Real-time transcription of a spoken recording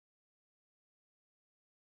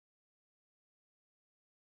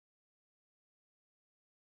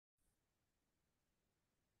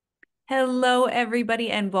Hello,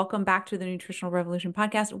 everybody, and welcome back to the Nutritional Revolution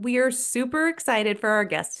podcast. We are super excited for our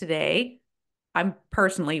guest today. I'm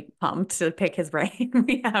personally pumped to pick his brain.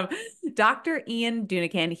 We have Dr. Ian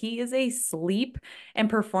Dunican. He is a sleep and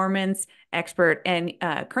performance expert and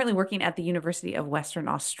currently working at the University of Western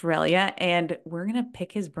Australia. And we're going to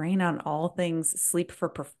pick his brain on all things sleep for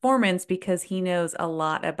performance because he knows a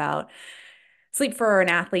lot about sleep for an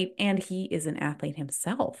athlete, and he is an athlete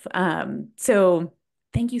himself. So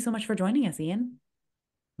thank you so much for joining us, Ian.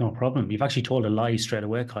 No problem. You've actually told a lie straight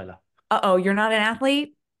away, Kyla. Uh-oh, you're not an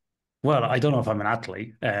athlete? Well, I don't know if I'm an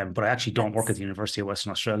athlete, but I actually don't work at That's the University of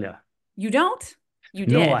Western Australia. You don't? You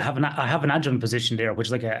No, did. I have an adjunct position there, which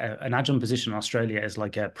is like an adjunct position in Australia is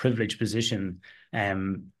like a privileged position.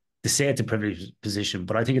 To say it's a privileged position,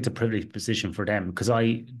 but I think it's a privileged position for them because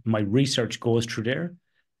my research goes through there,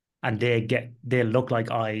 and they look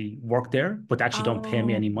like I work there, but they actually don't pay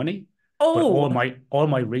me Oh. any money. But Oh. all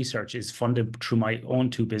my research is funded through my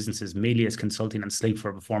own two businesses, Melius Consulting and Sleep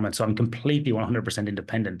for Performance. So I'm completely 100%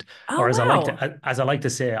 independent. Oh, Or wow. as I like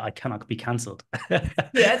to say, I cannot be cancelled.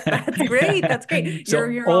 That's great. That's great. You're So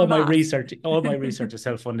your own boss. all my research is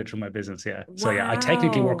self-funded through my business. Yeah. So yeah, I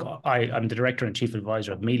technically work. Wow. I'm the director and chief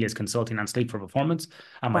advisor of Melius Consulting and Sleep for Performance,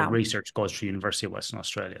 and my Wow. research goes through University of Western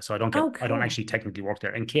Australia. So Oh, I don't cool. actually technically work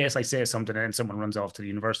there. In case I say something and then someone runs off to the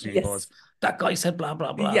university and goes, Yes. "That guy said blah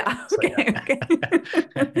blah blah." Yeah. So Okay. Okay. yeah.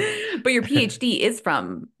 But your PhD is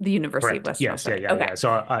from the University of Correct. Western Yes. Yeah. Australia. Yeah. Okay. Yeah.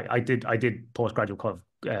 So I did postgraduate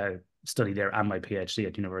study there and my PhD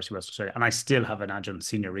at University of Western Australia, and I still have an adjunct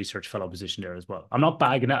senior research fellow position there as well. I'm not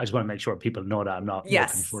bagging it. I just want to make sure people know that I'm not working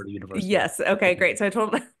Yes. for the university. Yes. Okay, great. So I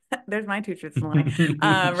told there's my two truths and a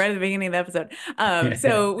lie. Right at the beginning of the episode. Yeah.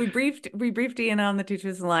 So we briefed Ian on the two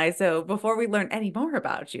truths and a lie. So before we learn any more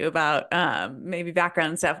about you, about maybe background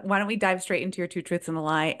and stuff, why don't we dive straight into your two truths and a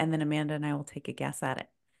lie, and then Amanda and I will take a guess at it.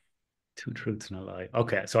 Two truths and a lie.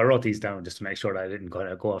 Okay, so I wrote these down just to make sure that I didn't go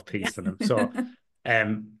off Yeah. piece on them. So,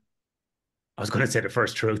 um, I was going to say the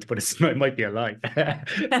first truth, but it might be a lie.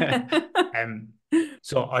 um,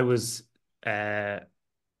 so I was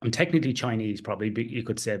I'm technically Chinese, probably you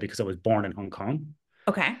could say, because I was born in Hong Kong.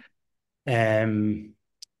 Okay. Um,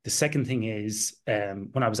 the second thing is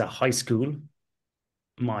when I was at high school,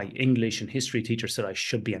 my English and history teacher said I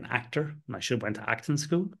should be an actor and I should have went to acting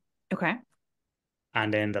school. Okay.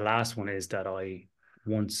 And then the last one is that I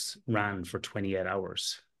once ran for 28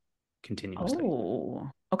 hours continuously. Oh,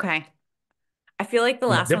 okay. I feel like the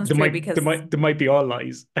Well, last one's true because there might be all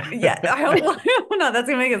lies. yeah, I hope no, that's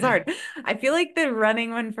gonna make it hard. I feel like the running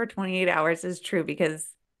one for 28 hours is true because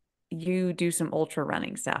you do some ultra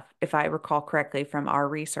running stuff, if I recall correctly from our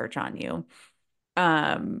research on you.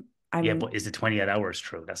 Um, Yeah, I'm but is the 28 hours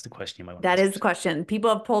true? That's the question you might want to That ask is the yourself. question. People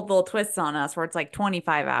have pulled little twists on us where it's like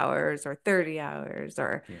 25 hours or 30 hours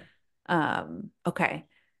or Yeah. okay.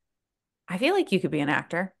 I feel like you could be an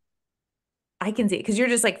actor. I can see it because you're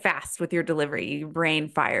just like fast with your delivery. Your brain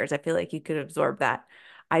fires. I feel like you could absorb that.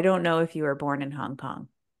 I don't know if you were born in Hong Kong.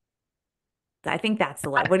 I think that's the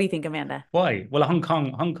lie. What do you think, Amanda? Why? Well, Hong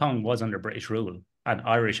Kong was under British rule, and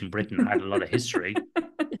Irish and Britain had a lot of history.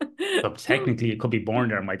 So technically, it could be born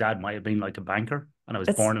there. My dad might have been like a banker, and I was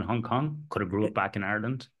That's born in Hong Kong. Could have grew up back in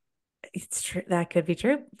Ireland. it's true. That could be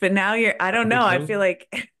true. But now I That don't could be know. I true. feel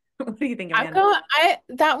like, what do you think, I'm Amanda? going I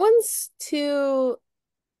that one's too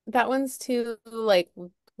like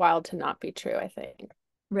wild to not be true, I think. So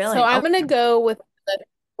Really? I'm Okay. gonna go with the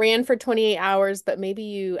ran for 28 hours, but maybe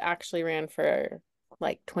you actually ran for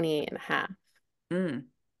like 28 and a half, Mm,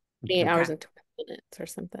 28 okay. hours and 20 minutes or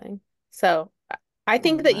something. So I Or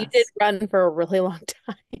think that you did less. run for a really long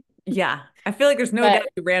time. Yeah. I feel like there's no doubt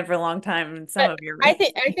But you ran for a long time in some but of your I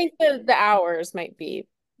think the hours might be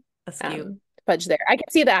askew. fudge there. I can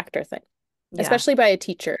see the actor thing, Yeah. especially by a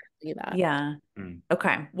teacher. See that. Yeah. Mm.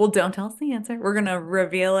 Okay. Well, don't tell us the answer. We're gonna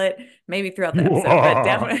reveal it maybe throughout the episode, but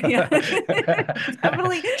definitely, yeah.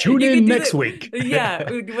 Definitely Tune you could in do next week. the yeah.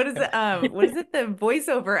 What is it? What is it? The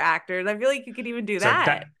voiceover actors. I feel like you could even do So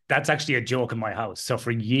that. that's actually a joke in my house. So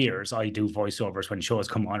for years, I do voiceovers when shows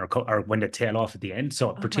come on or when they tail off at the end.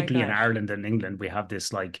 So Oh my particularly in gosh. Ireland and England, we have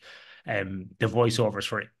this like the voiceovers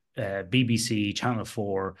for BBC, Channel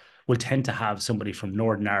 4 will tend to have somebody from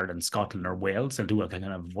Northern Ireland, Scotland, or Wales and do a kind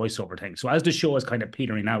of voiceover thing. So as the show is kind of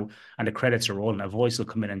petering out and the credits are rolling, a voice will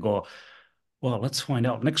come in and go, well, let's find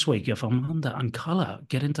out next week if Amanda and Carla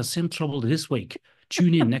get into same trouble this week.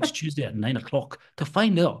 Tune in next Tuesday at 9 o'clock to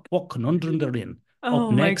find out what conundrum they're in. Up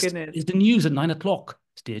Oh my next goodness. is the news at 9 o'clock.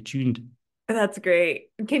 Stay tuned. That's great.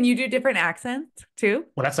 Can you do different accents too?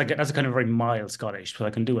 Well, that's a kind of very mild Scottish, so I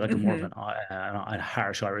can do like a more of Hmm. a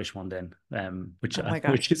harsh Irish one then, which Oh my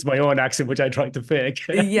which gosh. is my own accent, which I try to fake.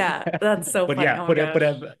 Yeah, that's so But funny. yeah, Oh my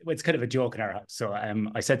gosh. it's kind of a joke in our house. So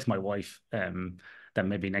I said to my wife that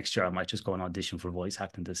maybe next year I might just go and audition for voice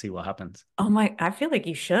acting to see what happens. Oh my, I feel like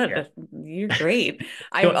you Yeah, should. You're great.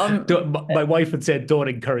 I my wife would say, "Don't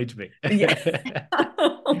encourage me." yeah.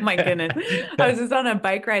 Oh my goodness. I was just on a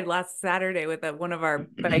bike ride last Saturday with one of our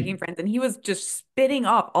biking friends, and he was just spitting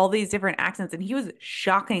off all these different accents, and he was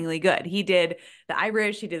shockingly good. He did the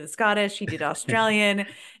Irish, he did the Scottish, he did Australian,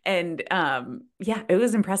 and yeah, it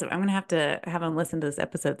was impressive. I'm gonna have to have him listen to this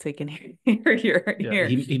episode so he can hear your Yeah, hear.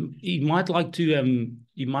 he might like to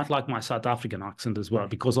he might like my South African accent as well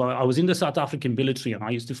because I was in the South African military and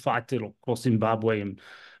I used to fight across Zimbabwe and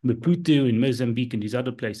Maputo and Mozambique and these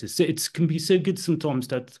other places. So it can be so good sometimes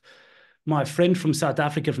that my friend from South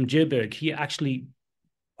Africa from Joburg, he actually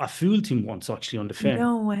I fooled him once actually on the phone.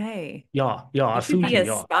 No way. Yeah, I You could fooled be him. a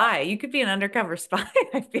Yeah, spy. You could be an undercover spy,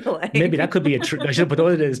 I feel maybe that like. could be a truth. I should put all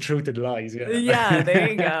it is truth and lies. Yeah,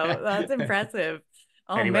 there you Yeah. go. That's impressive.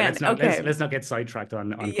 Oh Anyway, man. Okay. let's not get sidetracked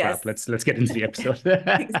on Yes, crap. Let's get into the episode.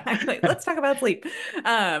 exactly. Let's talk about sleep.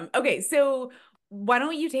 Okay, so why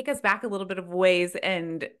don't you take us back a little bit of ways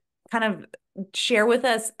and kind of share with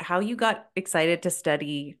us how you got excited to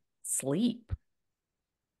study sleep?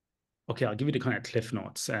 Okay, I'll give you the kind of cliff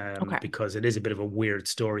notes Okay. because it is a bit of a weird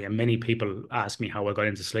story, and many people ask me how I got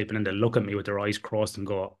into sleep, and then they look at me with their eyes crossed and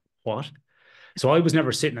go, "What?" So I was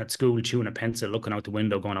never sitting at school chewing a pencil, looking out the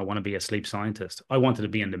window, going, "I want to be a sleep scientist." I wanted to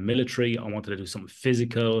be in the military. I wanted to do something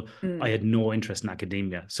physical. I Mm. had no interest in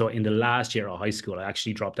academia. So in the last year of high school, I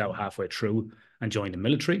actually dropped out halfway through and joined the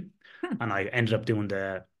military, Hmm. and I ended up doing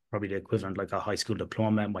the probably the equivalent like a high school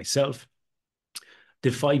diploma myself.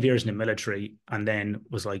 Did 5 years in the military and then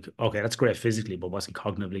was like, okay, that's great physically, but wasn't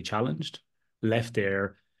cognitively challenged. Left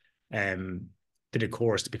there, um, did a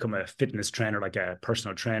course to become a fitness trainer, like a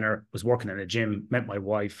personal trainer, was working in a gym, met my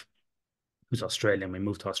wife, who's Australian. We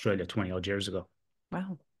moved to Australia 20 odd years ago.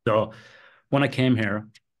 Wow. So when I came here,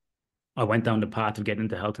 I went down the path of getting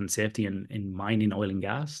into health and safety in mining, oil and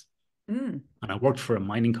gas. Mm. And I worked for a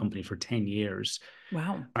mining company for 10 years.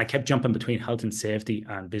 Wow. I kept jumping between health and safety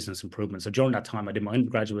and business improvement. So during that time, I did my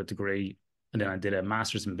undergraduate degree, and then I did a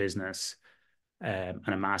master's in business and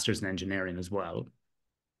a master's in engineering as well.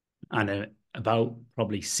 And about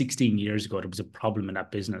probably 16 years ago, there was a problem in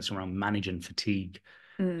that business around managing fatigue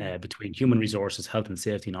Mm. between human resources, health and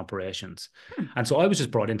safety, and operations. Hmm. And so I was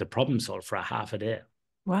just brought in to problem solve for a half a day.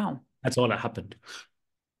 Wow. That's all that happened.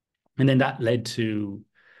 And then that led to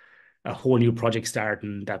a whole new project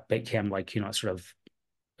starting that became like, sort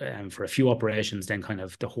of for a few operations, then kind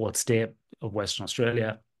of the whole state of Western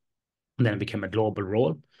Australia, and then it became a global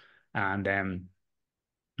role, and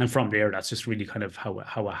from there, that's just really kind of how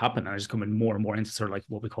it happened. And I just coming more and more into sort of like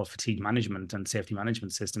what we call fatigue management and safety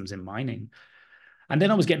management systems in mining. And then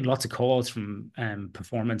I was getting lots of calls from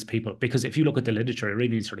performance people because if you look at the literature, it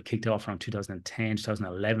really sort of kicked off around 2010,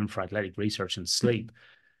 2011 for athletic research and sleep.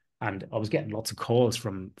 And I was getting lots of calls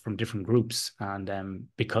from different groups, and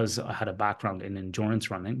because I had a background in endurance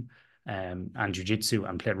running and jiu-jitsu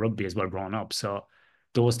and played rugby as well growing up, so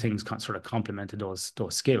those things sort of complemented those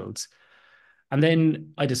skills. And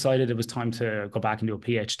then I decided it was time to go back and do a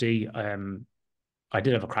PhD. I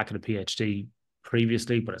did have a crack at a PhD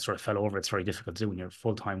previously, but it sort of fell over. It's very difficult to do when you're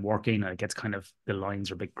full-time working, and it gets kind of the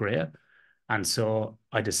lines are a bit grey. And so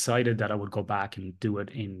I decided that I would go back and do it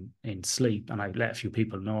in sleep. And I let a few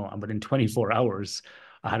people know. And within 24 hours,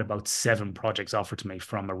 I had about 7 projects offered to me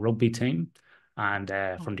from a rugby team and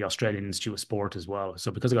from the Australian Institute of Sport as well.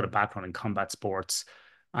 So because I got a background in combat sports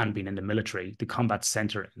and being in the military, the combat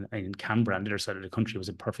centre in Canberra on the other side of the country was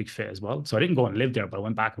a perfect fit as well. So I didn't go and live there, but I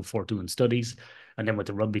went back and forth doing studies and then with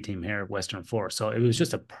the rugby team here, Western Force. So it was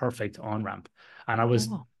just a perfect on-ramp. And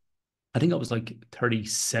Cool. I think I was like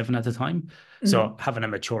 37 at the time. Mhm. So having a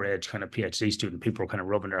mature age kind of PhD student, people were kind of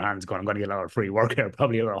rubbing their hands going, I'm going to get a lot of free work here,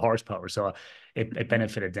 probably a lot of horsepower. So it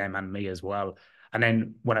benefited them and me as well. And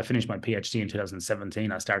then when I finished my PhD in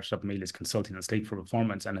 2017, I started up Amelia's Consulting and Sleep for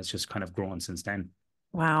Performance, and it's just kind of grown since then.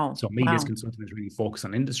 Wow. So Amelia's Wow. Consulting is really focused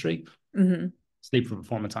on industry, Hmm. sleep for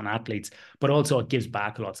performance on athletes, but also it gives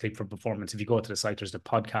back a lot, sleep for performance. If you go to the site, there's the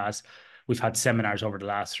podcast. We've had seminars over the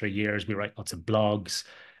last 3 years. We write lots of blogs.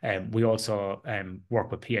 We also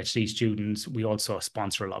work with PhD students. We also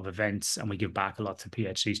sponsor a lot of events, and we give back a lot to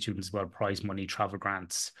PhD students as well, prize money, travel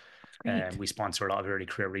grants. Great. We sponsor a lot of early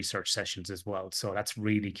career research sessions as well. So that's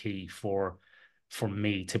really key for for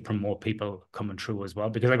me to promote people coming through as well,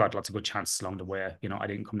 because I got lots of good chances along the way. You know, I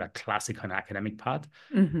didn't come that classic kind of academic path.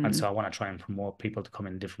 And so I want to try and promote people to come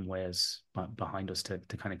in different ways behind us to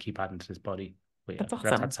kind of keep adding to this body. But yeah, That's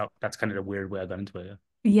awesome. that's kind of the weird way I got into it.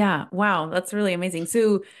 Yeah. Wow. That's really amazing.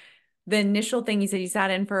 So the initial thing you said you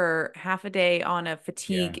sat in for half a day on a Yeah.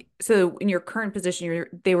 fatigue. So in your current position,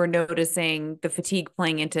 they were noticing the fatigue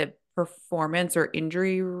playing into performance or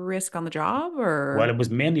injury risk on the job, Well, or? it was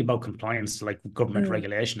mainly about compliance, like government Mm,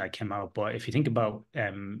 regulation that came out. But if you think about,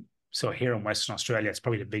 so here in Western Australia, it's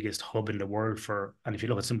probably the biggest hub in the world for, and if you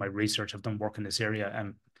look at some of my research, I've done work in this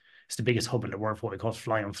area, it's the biggest hub in the world for what we call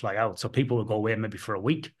fly in, fly out. So people will go away maybe for a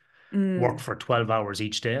week, work mm, for 12 hours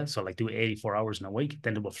each day. So like do 84 hours in a week.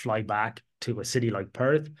 Then they will fly back to a city like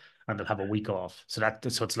Perth and they'll have a week off. So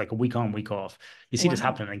it's like a week on, week off. You see this wow.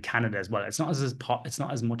 happening in Canada as well. It's not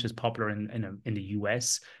as much as popular in the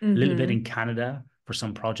US, a little bit Mm-hmm. in Canada for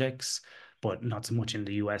some projects, but not so much in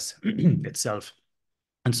the US itself.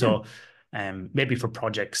 And Hmm. so maybe for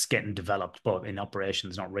projects getting developed, but in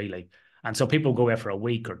operations, not really. And so people go away for a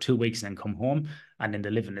week or 2 weeks and then come home, and then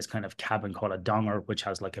they live in this kind of cabin called a donger, which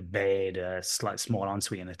has like a bed, a slight small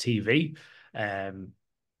ensuite, and a TV. Um,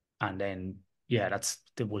 and then yeah,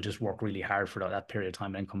 they will just work really hard for that period of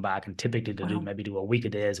time and then come back. And typically they Wow. maybe do a week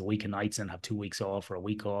of days, a week of nights, and have 2 weeks off or a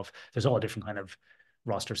week off. There's all different kind of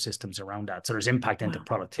roster systems around that. So there's impact into Wow.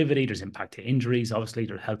 productivity, there's impact to injuries, obviously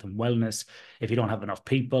there's health and wellness. If you don't have enough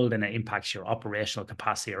people, then it impacts your operational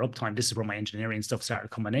capacity or uptime. This is where my engineering stuff started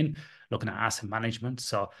coming in, looking at asset management.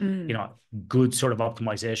 So, Mm, good sort of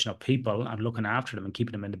optimization of people and looking after them and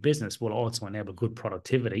keeping them in the business will also enable good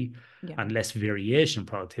productivity yeah. and less variation in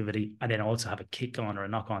productivity, and then also have a kick on or a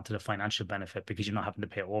knock on to the financial benefit because you're not having to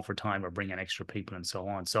pay overtime or bring in extra people and so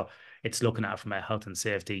on. So it's looking at it from a health and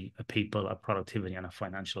safety, a people, a productivity, and a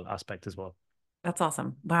financial aspect as well. That's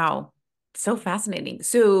awesome. Wow. So fascinating.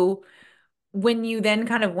 So when you then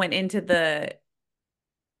kind of went into the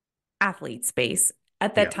athlete space,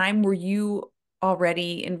 at that Yeah. time, were you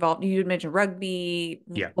already involved? You had mentioned rugby,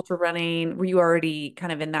 Yeah. ultra running. Were you already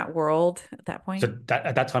kind of in that world at that So point?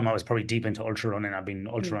 at that time I was probably deep into ultra running. I've been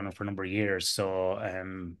ultra Mm. running for a number of years. So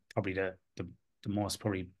probably the most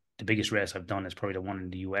probably the biggest race I've done is probably the one in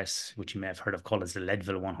the US, which you may have heard of, called as the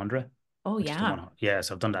Leadville 100, Oh, which is the yeah. one. Yeah,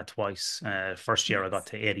 so I've done that twice. First year I got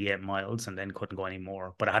Nice. to 88 miles and then couldn't go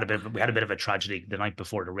anymore. But we had a bit of a tragedy the night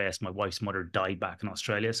before the race. My wife's mother died back in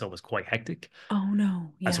Australia, so it was quite hectic. Oh,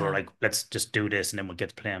 no. And so we're Yeah. like, let's just do this and then we'll get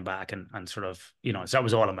to playing back and sort of, so that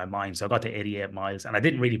was all in my mind. So I got to 88 miles and I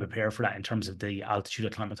didn't really prepare for that in terms of the altitude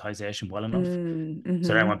acclimatization well enough. So then I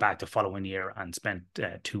Mm-hmm. went back the following year and spent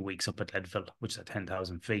 2 weeks up at Leadville, which is at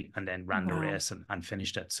 10,000 feet, and then ran the Wow. race and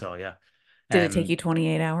finished it. So yeah. Did it take Um, you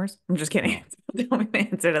 28 hours? I'm just kidding. no. Tell me the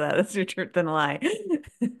answer to that. That's your truth than a lie.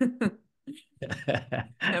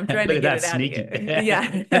 I'm trying to Look at get that it out of sneaky. you. Yeah.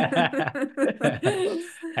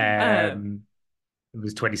 Um, um, it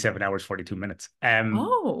was 27 hours, 42 minutes.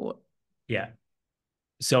 oh. Yeah.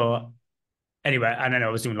 So anyway, and then I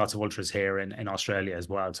was doing lots of ultras here in Australia as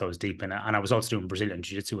well. So I was deep in it. And I was also doing Brazilian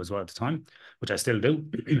Jiu Jitsu as well at the time, which I still do,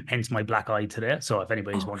 hence my black eye today. So if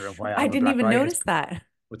anybody's Oh, wondering why I I have a didn't black even eye, notice that.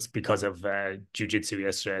 it's because of Jiu Jitsu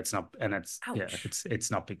yesterday. It's not, and Ouch.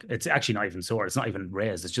 it's not, it's actually not even sore. It's not even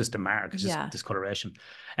raised. It's just a mark. It's just Yeah. discoloration.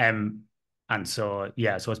 Um, and so,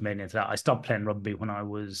 yeah, so it's made into that. I stopped playing rugby when I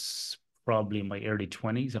was probably in my early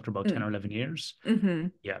 20s after about 10 Mm. or 11 years. Hmm.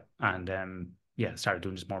 Yeah. And yeah, started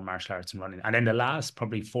doing just more martial arts and running. And then the last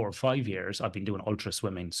probably 4 or 5 years, I've been doing ultra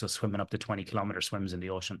swimming. So swimming up to 20-kilometer swims in the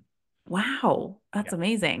ocean. Wow. That's Yeah.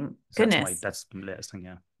 amazing. So Goodness. that's the latest thing.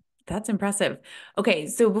 Yeah. That's impressive. Okay,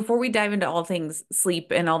 so before we dive into all things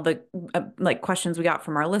sleep and all the like questions we got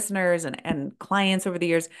from our listeners and clients over the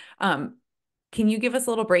years, can you give us a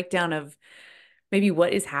little breakdown of maybe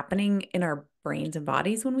what is happening in our brains and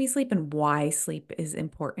bodies when we sleep and why sleep is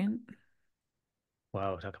important?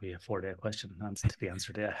 Wow, that could be a 4-day question to be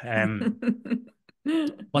answered. Yeah.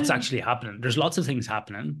 What's actually happening? There's lots of things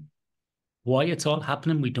happening. Why it's all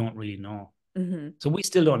happening, we don't really know. Hmm. So we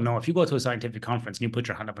still don't know. If you go to a scientific conference and you put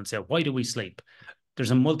your hand up and say, why do we sleep?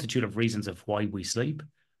 There's a multitude of reasons of why we sleep,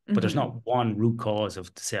 but there's Hmm. not one root cause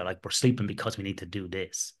of to say like we're sleeping because we need to do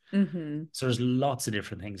this. Hmm. So there's lots of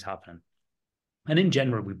different things happening. And in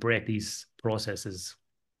general, we break these processes,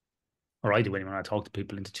 or I do anyway when I talk to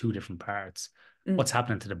people, into two different parts. Mm. What's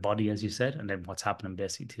happening to the body, as you said, and then what's happening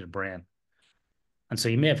basically to the brain. And so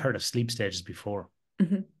you may have heard of sleep stages before,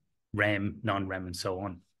 Hmm. REM, non-REM, and so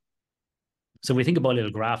on. So we think about a little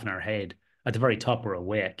graph in our head. At the very top, we're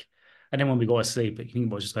awake. And then when we go to sleep, you think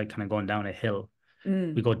about just like kind of going down a hill. We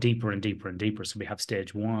Mm. go deeper and deeper and deeper. So we have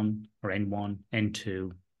stage one or N1,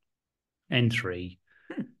 N2, N3,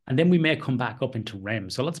 Hmm. and then we may come back up into REM.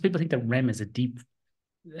 So lots of people think that REM is a deep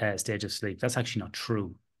stage of sleep. That's actually not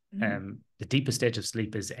true. The deepest stage of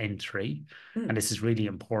sleep is N3, and this is really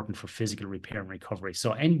important for physical repair and recovery.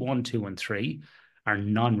 So N1, 2, and 3 are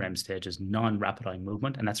non-REM stages, non-rapid eye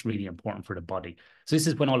movement, and that's really important for the body. So this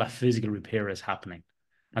is when all that physical repair is happening.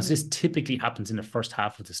 And so this typically happens in the first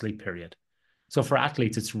half of the sleep period. So for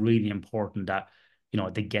athletes, it's really important that,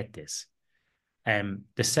 they get this.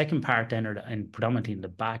 The second part then, and predominantly in the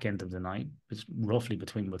back end of the night, is roughly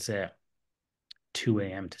between, we'll say, 2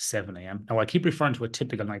 a.m. to 7 a.m. Now, I keep referring to a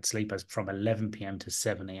typical night's sleep as from 11 p.m. to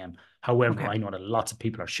 7 a.m. However, I know that lots of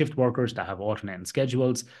people are shift workers that have alternating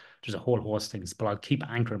schedules. There's a whole host of things, but I'll keep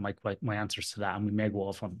anchoring my answers to that, and we may go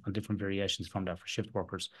off on different variations from that for shift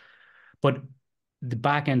workers. But the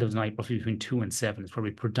back end of the night, roughly between 2 and 7, is where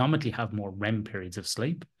we predominantly have more REM periods of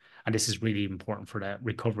sleep. And this is really important for the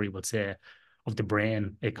recovery, we'll say, of the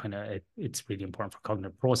brain. It's really important for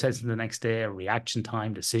cognitive processing the next day, reaction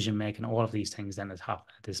time, decision making, all of these things then is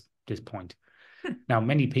happening at this point. Now,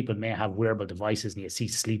 many people may have wearable devices and you see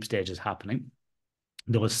sleep stages happening.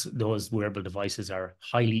 Those wearable devices are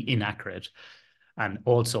highly inaccurate. And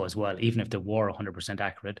also as well, even if they were 100%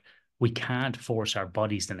 accurate, we can't force our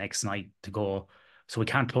bodies the next night to go. So we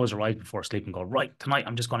can't close our eyes before sleep and go, right, tonight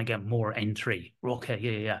I'm just going to get more N3. Okay,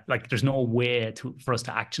 yeah. Like there's no way for us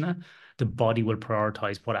to action it. The body will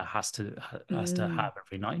prioritize what it has to have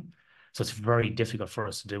every night. So it's very difficult for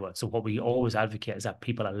us to do it. So what we always advocate is that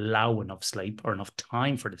people allow enough sleep or enough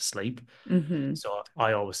time for the sleep. So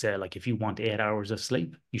I always say, like, if you want 8 hours of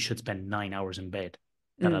sleep, you should spend 9 hours in bed.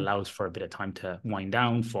 That allows for a bit of time to wind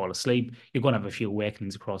down, fall asleep. You're going to have a few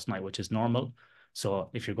awakenings across the night, which is normal. So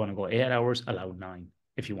if you're going to go 8 hours, allow 9.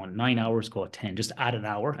 If you want 9 hours, go 10. Just add an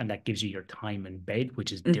hour, and that gives you your time in bed,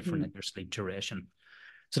 which is different than your sleep duration.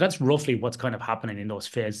 So that's roughly what's kind of happening in those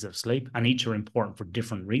phases of sleep, and each are important for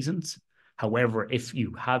different reasons. However, if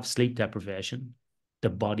you have sleep deprivation, the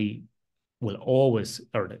body will always,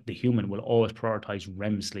 or the human will always prioritize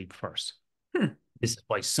REM sleep first. This is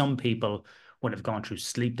why some people, when have gone through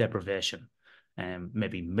sleep deprivation,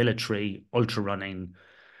 maybe military, ultra running,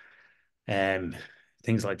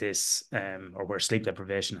 things like this, or where sleep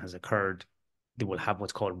deprivation has occurred, they will have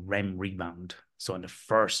what's called REM rebound. So in the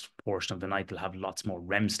first portion of the night, they'll have lots more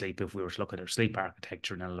REM sleep. If we were to look at their sleep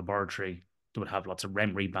architecture in a laboratory, they would have lots of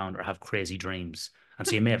REM rebound or have crazy dreams. And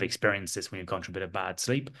so you may have experienced this when you've gone through a bit of bad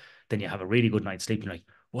sleep. Then you have a really good night's sleep. And you're like,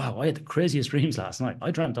 wow, I had the craziest dreams last night. I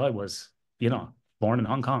dreamt I was, born in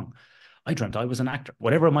Hong Kong. I dreamt I was an actor,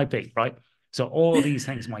 whatever it might be, right? So all these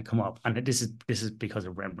things might come up. And this is because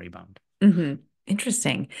of REM rebound.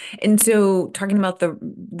 Interesting. And so talking about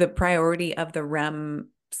the priority of the REM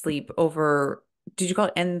sleep over, did you call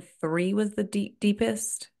it N3 was the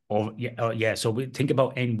deepest? Yeah. So we think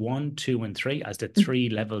about N1, 2, and 3 as the 3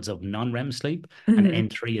 levels of non-REM sleep, and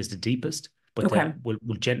N3 is the deepest, but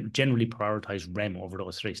we'll generally prioritize REM over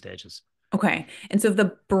those 3 stages. Okay. And so if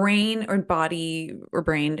the brain or body or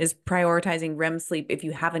brain is prioritizing REM sleep, if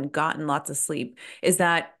you haven't gotten lots of sleep, is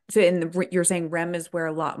that, so you're saying REM is where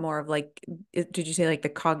a lot more of did you say like the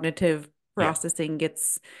cognitive processing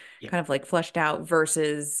gets kind of like flushed out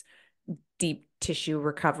versus deep tissue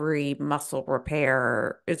recovery, muscle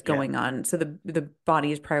repair is going on. So the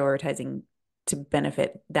body is prioritizing to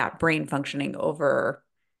benefit that brain functioning over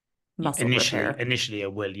muscle repair. Initially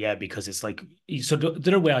it will, because it's like, so the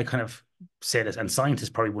other way I kind of say this, and scientists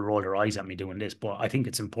probably will roll their eyes at me doing this, but I think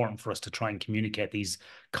it's important for us to try and communicate these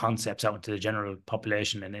concepts out into the general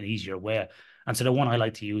population in an easier way. And so the one I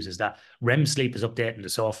like to use is that REM sleep is updating the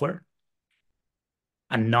software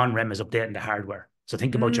and non-REM is updating the hardware. So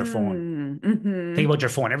think about your phone. Think about your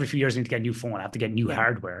phone. Every few years, I need to get a new phone. I have to get new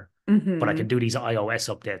hardware. But I can do these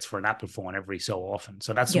iOS updates for an Apple phone every so often.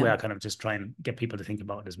 So that's the way I kind of just try and get people to think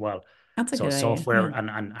about it as well. That's a so good software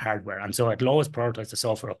idea. and hardware. And so it'll always prioritize the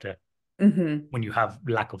software update when you have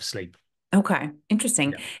lack of sleep. Okay,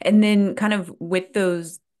 interesting. And then kind of with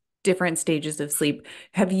those different stages of sleep,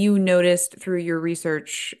 have you noticed through your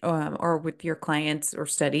research or with your clients or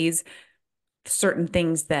studies certain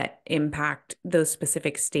things that impact those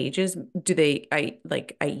specific stages? Do they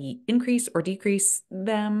i.e. increase or decrease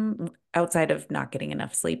them outside of not getting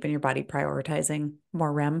enough sleep and your body prioritizing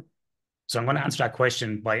more REM? So I'm going to answer that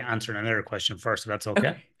question by answering another question first, if that's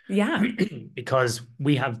okay. Yeah. Because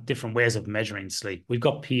we have different ways of measuring sleep. We've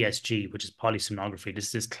got PSG, which is polysomnography.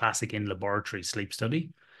 This is classic in laboratory sleep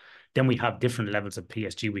study. Then we have different levels of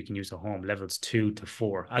PSG we can use at home, levels 2 to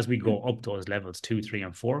 4. As we go up those levels 2, 3,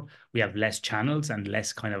 and 4, we have less channels and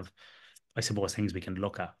less kind of, I suppose, things we can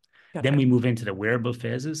look at. Then we move into the wearable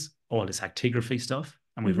phases, all this actigraphy stuff.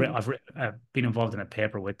 And I've been involved in a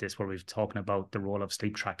paper with this where we've talking about the role of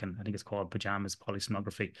sleep tracking. I think it's called Pajamas,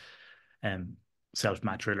 Polysomnography, Self,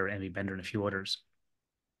 Matt Driller, Amy Bender, and a few others.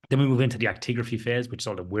 Then we move into the actigraphy phase, which is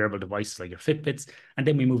all the wearable devices like your Fitbits. And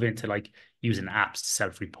then we move into like using apps to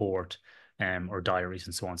self-report or diaries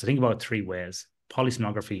and so on. So think about it 3 ways: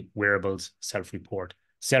 polysomnography, wearables, self-report.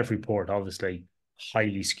 Self-report, obviously,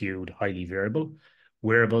 highly skewed, highly variable.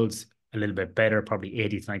 Wearables, a little bit better, probably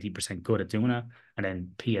 80 to 90% good at doing it. And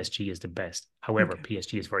then PSG is the best. However,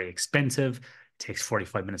 PSG is very expensive. It takes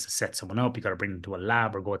 45 minutes to set someone up. You got to bring them to a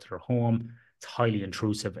lab or go to their home. It's highly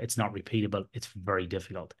intrusive. It's not repeatable. It's very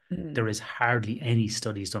difficult. There is hardly any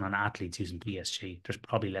studies done on athletes using PSG. There's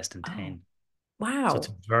probably less than 10. Wow. So it's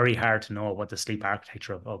very hard to know what the sleep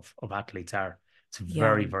architecture of athletes are. It's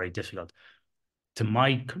very, very difficult. To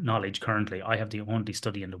my knowledge, currently, I have the only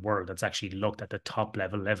study in the world that's actually looked at the top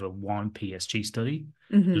level 1 PSG study,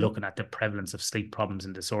 looking at the prevalence of sleep problems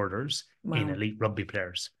and disorders in elite rugby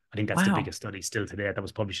players. I think that's the biggest study still today. That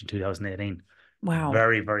was published in 2018. Wow.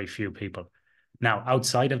 Very, very few people. Now,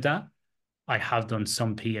 outside of that, I have done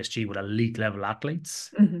some PSG with elite level athletes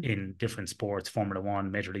in different sports, Formula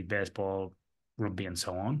One, Major League Baseball, rugby, and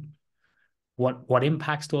so on. What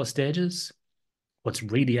impacts those stages? What's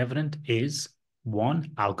really evident is,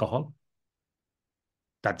 1, alcohol.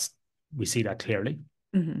 We see that clearly.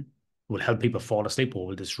 Will help people fall asleep or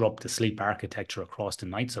will disrupt the sleep architecture across the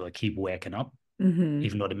night, so they keep waking up,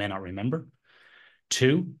 even though they may not remember.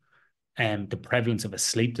 2, the prevalence of a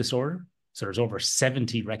sleep disorder. So there's over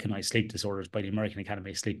 70 recognized sleep disorders by the American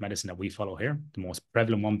Academy of Sleep Medicine that we follow here. The most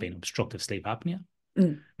prevalent one being obstructive sleep apnea.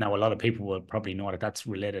 Now, a lot of people will probably know that that's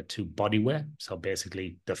related to body weight. So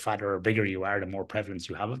basically, the fatter or bigger you are, the more prevalence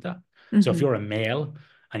you have of that. So if you're a male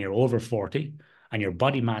and you're over 40 and your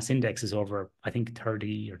body mass index is over, I think,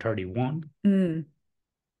 30 or 31,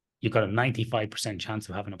 you've got a 95% chance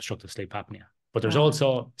of having obstructive sleep apnea. But there's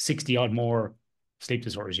also 60 odd more sleep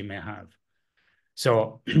disorders you may have.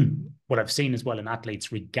 So what I've seen as well in athletes,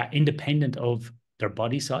 independent of their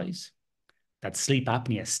body size, that sleep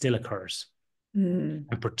apnea still occurs.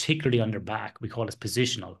 And particularly on their back, we call it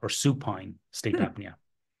positional or supine sleep apnea.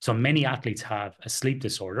 So many athletes have a sleep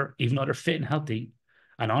disorder, even though they're fit and healthy.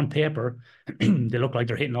 And on paper, they look like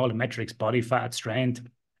they're hitting all the metrics, body fat, strength,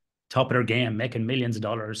 top of their game, making millions of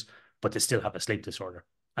dollars, but they still have a sleep disorder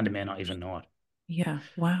and they may not even know it. Yeah.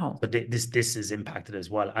 Wow. But this is impacted as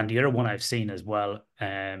well. And the other one I've seen as well,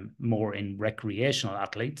 more in recreational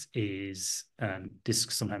athletes, is this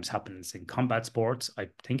sometimes happens in combat sports. I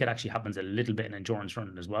think it actually happens a little bit in endurance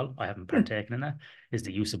running as well. I haven't partaken in it, is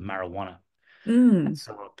the use of marijuana.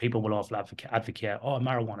 So people will often advocate, oh,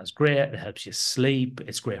 marijuana is great. It helps you sleep.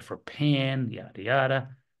 It's great for pain, yada, yada.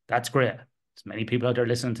 That's great. There's many people out there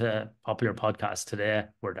listening to popular podcasts today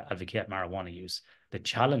where they advocate marijuana use. The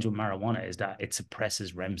challenge with marijuana is that it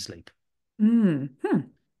suppresses REM sleep. And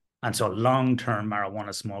so long-term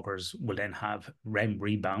marijuana smokers will then have REM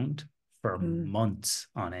rebound for months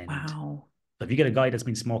on end. Wow. So if you get a guy that's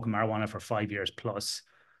been smoking marijuana for 5 years plus,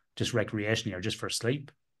 just recreationally or just for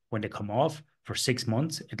sleep, when they come off for 6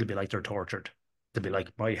 months, it'll be like they're tortured. They'll be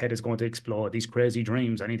like, my head is going to explode. These crazy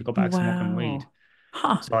dreams. I need to go back smoking weed.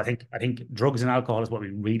 So I think drugs and alcohol is what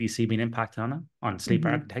we really see being impacted on sleep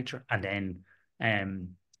architecture, and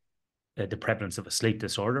then the prevalence of a sleep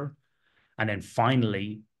disorder, and then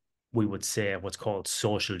finally we would say what's called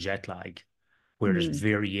social jet lag, where there's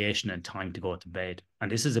variation in time to go to bed. And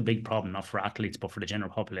this is a big problem, not for athletes but for the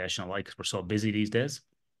general population alike, because we're so busy these days.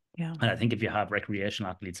 Yeah. And I think if you have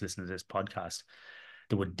recreational athletes listening to this podcast,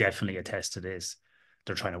 they would definitely attest to this.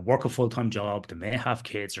 They're trying to work a full-time job. They may have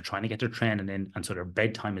kids. They're trying to get their training in. And so their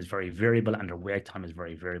bedtime is very variable and their wake time is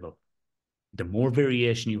very variable. The more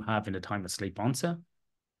variation you have in the time of sleep onset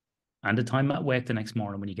and the time at wake the next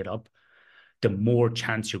morning when you get up, the more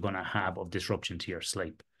chance you're going to have of disruption to your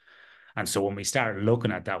sleep. And so when we start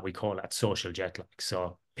looking at that, we call that social jet lag.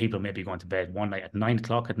 So people may be going to bed one night at 9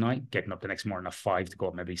 o'clock at night, getting up the next morning at 5 to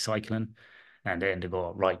go maybe cycling. And then they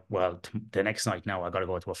go, right, well, the next night now I got to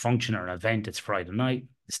go to a function or an event. It's Friday night.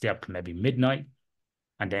 They stay up to maybe midnight.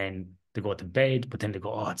 And then they go to bed. But then they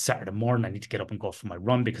go, oh, it's Saturday morning. I need to get up and go for my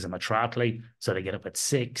run because I'm a triathlete. So they get up at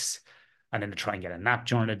 6. And then they try and get a nap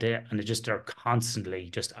during the day. And they're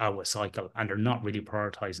constantly just out of cycle. And they're not really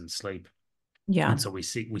prioritizing sleep. Yeah. And so we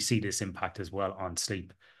see this impact as well on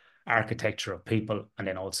sleep architecture of people. And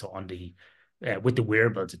then also on the, with the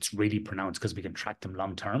wearables, it's really pronounced because we can track them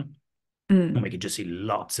long term. And we can just see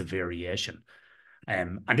lots of variation.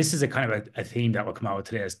 And this is a kind of a theme that will come out of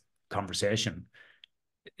today's conversation.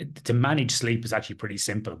 To manage sleep is actually pretty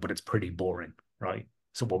simple, but it's pretty boring, right?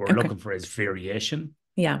 So what we're looking for is variation.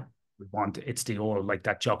 Yeah. want, it's the old, like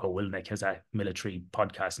that Jocko Willink has a military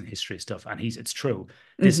podcast and history stuff, and it's true.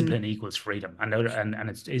 Discipline equals freedom, and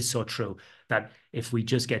it is so true that if we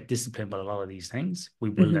just get disciplined about a lot of these things, we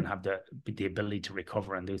will then have the ability to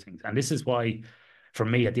recover and do things. And this is why, for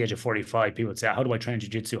me, at the age of 45, people would say, how do I train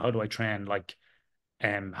jiu-jitsu? How do I train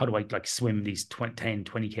how do I like swim these 10,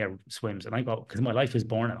 20K swims? And I go, because my life is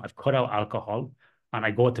boring. I've cut out alcohol, and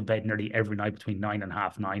I go to bed nearly every night between 9 and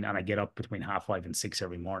half 9, and I get up between 5:30 and 6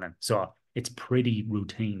 every morning. So it's pretty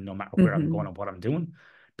routine no matter where I'm going and what I'm doing,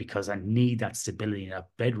 because I need that stability and that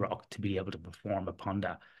bedrock to be able to perform upon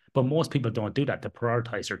that. But most people don't do that. They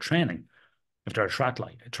prioritize their training. If they're a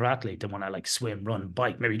triathlete, they want to like swim, run,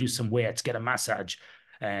 bike, maybe do some weights, get a massage,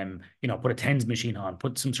 put a TENS machine on,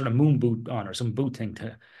 put some sort of moon boot on or some boot thing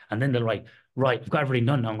and then they're like, right, I've got everything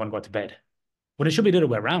done now, I'm going to go to bed. Well, it should be the other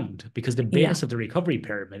way around, because the base of the recovery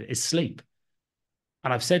pyramid is sleep.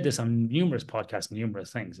 And I've said this on numerous podcasts and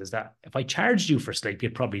numerous things, is that if I charged you for sleep,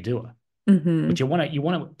 you'd probably do it.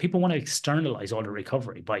 But people want to externalize all the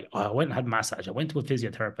recovery by, I went and had massage, I went to a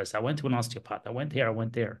physiotherapist, I went to an osteopath, I went here, I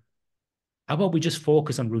went there. How about we just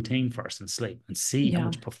focus on routine first and sleep and see how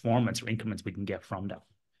much performance or increments we can get from that?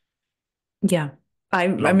 Yeah. I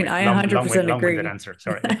mean, I 100% agree. Long-winded answer.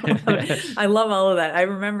 Sorry. I love all of that. I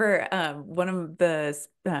remember one of the,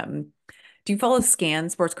 do you follow SCAN,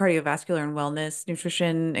 Sports Cardiovascular and Wellness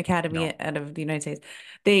Nutrition Academy out of the United States?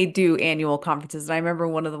 They do annual conferences. And I remember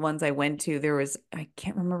one of the ones I went to, I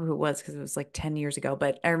can't remember who it was because it was like 10 years ago,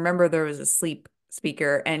 but I remember there was a sleep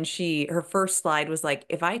speaker, and her first slide was like,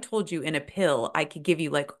 if I told you in a pill I could give you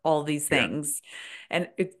like all these things, and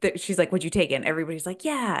she's like, would you take it? And everybody's like,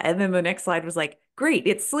 yeah. And then the next slide was like, great,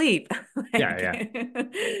 it's sleep.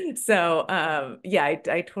 So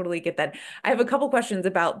I totally get that. I have a couple questions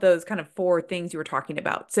about those kind of 4 things you were talking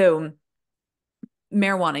about. So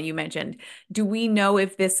marijuana, you mentioned, do we know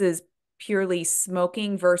if this is purely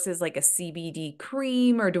smoking versus like a CBD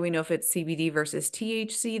cream, or do we know if it's CBD versus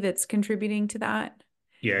THC that's contributing to that?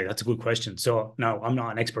 Yeah, that's a good question. So now, I'm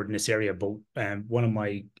not an expert in this area, but one of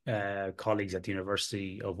my colleagues at the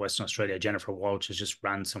University of Western Australia, Jennifer Walsh, has just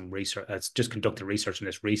ran some research, has just conducted research on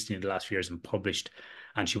this recently in the last few years and published,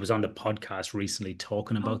 and she was on the podcast recently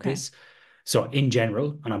talking about this. So in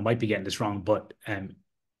general, and I might be getting this wrong, but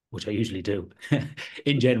which I usually do,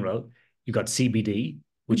 in general, you got CBD,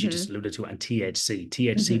 which you just alluded to, and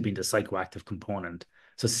THC being the psychoactive component.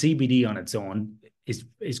 So CBD on its own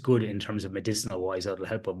is good in terms of medicinal wise. It'll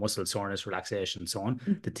help with muscle soreness, relaxation, and so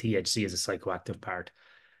on. The THC is a psychoactive part.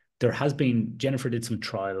 There has been, Jennifer did some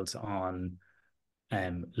trials on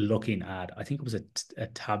looking at, I think it was a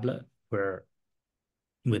tablet where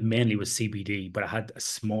mainly was CBD, but it had a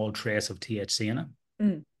small trace of THC in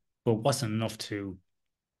it, but it wasn't enough to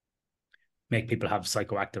make people have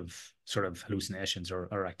psychoactive sort of hallucinations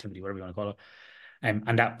or activity, whatever you want to call it.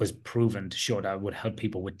 And that was proven to show that it would help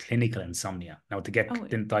people with clinical insomnia. Now, to get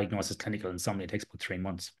diagnosed as clinical insomnia, it takes about 3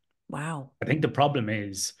 months. Wow. I think the problem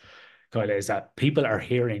is, Kyla, is that people are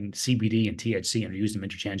hearing CBD and THC and are using them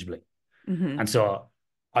interchangeably. And so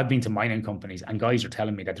I've been to mining companies and guys are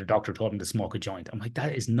telling me that their doctor told them to smoke a joint. I'm like,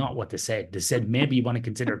 that is not what they said. They said, maybe you want to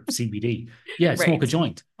consider CBD. Yeah, smoke a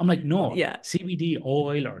joint. I'm like, no, CBD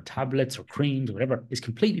oil or tablets or creams or whatever is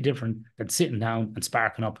completely different than sitting down and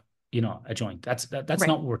sparking up, a joint. That's not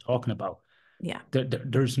what we're talking about. Yeah.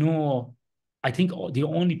 There's no, I think the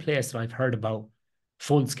only place that I've heard about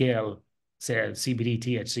full scale, say CBD,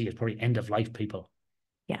 THC is probably end of life people.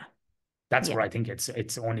 Yeah. That's where I think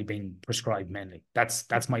it's only been prescribed mainly. That's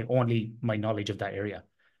my knowledge of that area.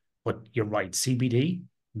 But you're right, CBD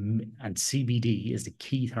and CBD is the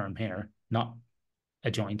key term here, not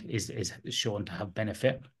a joint, is shown to have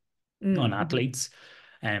benefit on athletes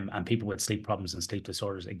and people with sleep problems and sleep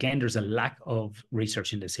disorders. Again, there's a lack of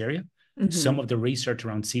research in this area. Some of the research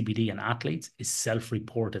around CBD and athletes is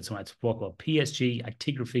self-reported. So when I spoke about PSG,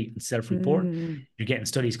 actigraphy, and self-report, you're getting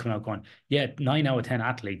studies coming out going, 9 out of 10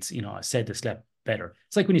 athletes, said they slept better.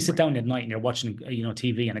 It's like when you sit down at night and you're watching,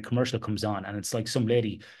 TV and a commercial comes on and it's like some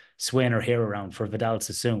lady swaying her hair around for Vidal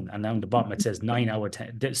Sassoon. And down the bottom it says 9 out of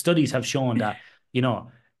 10. The studies have shown that,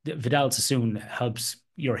 Vidal Sassoon helps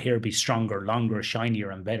your hair be stronger, longer,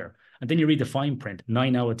 shinier, and better. And then you read the fine print.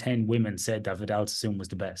 9 out of 10 women said that Vidal Sassoon was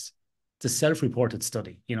the best. It's a self-reported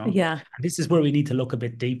study, Yeah. And this is where we need to look a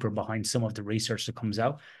bit deeper behind some of the research that comes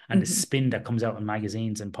out and the spin that comes out in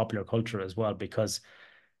magazines and popular culture as well. Because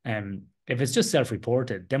if it's just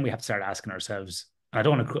self-reported, then we have to start asking ourselves, and I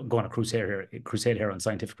don't want to go on a crusade here on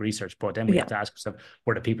scientific research, but then we have to ask ourselves,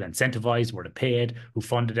 were the people incentivized, were they paid, who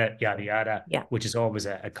funded it, yada, yada, which is always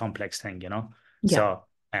a complex thing, So,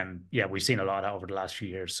 we've seen a lot over the last few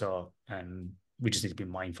years. So, we just need to be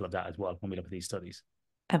mindful of that as well when we look at these studies.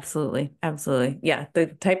 Absolutely. Absolutely. Yeah. The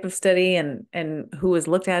type of study and who was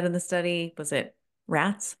looked at in the study. Was it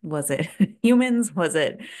rats? Was it humans? Was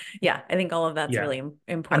it? Yeah. I think all of that's Yeah. really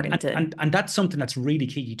important And that's something that's really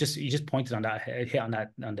key. You just pointed on that, hit on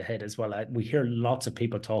that on the head as well. We hear lots of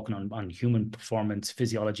people talking on human performance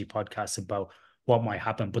physiology podcasts about what might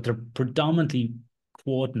happen, but they're predominantly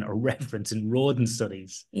quoting or referencing rodent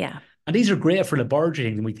studies. Yeah. And these are great for laboratory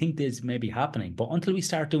things, and we think this may be happening. But until we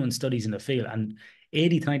start doing studies in the field, and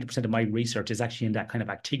 80 to 90% of my research is actually in that kind of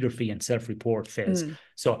actigraphy and self-report phase.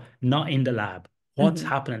 So not in the lab. What's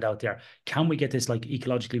happening out there? Can we get this like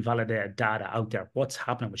ecologically validated data out there? What's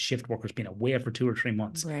happening with shift workers being away for 2 or 3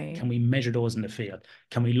 months? Right. Can we measure those in the field?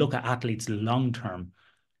 Can we look at athletes long term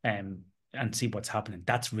and see what's happening?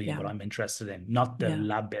 That's really what I'm interested in, not the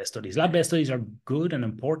lab-based studies. Lab-based studies are good and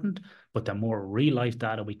important, but the more real-life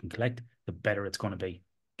data we can collect, the better it's going to be.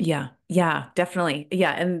 Yeah, yeah, definitely.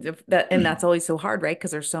 Yeah, and that's always so hard, right? Because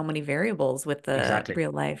there's so many variables with the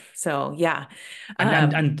real life. So yeah.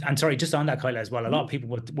 And sorry, just on that, Kyla, as well, a lot of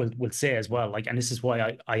people will say as well, like, and this is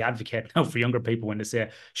why I advocate now for younger people when they say,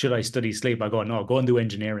 should I study sleep? I go, no, go and do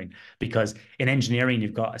engineering, because in engineering,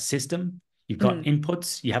 you've got a system, you've got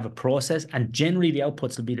inputs, you have a process, and generally the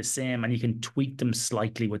outputs will be the same, and you can tweak them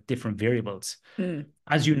slightly with different variables.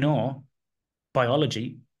 As you know,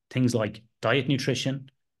 biology, things like diet, nutrition,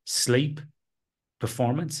 sleep,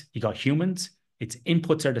 performance, you got humans, its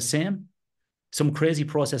inputs are the same. Some crazy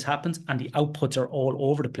process happens and the outputs are all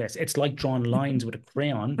over the place. It's like drawing lines with a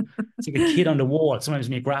crayon. It's like a kid on the wall. Sometimes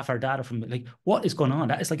when you graph our data from, like, what is going on?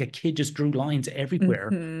 That is like a kid just drew lines everywhere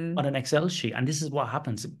on an Excel sheet. And this is what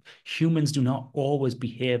happens. Humans do not always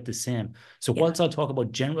behave the same. So whilst I'll talk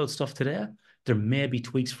about general stuff today, there may be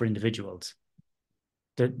tweaks for individuals.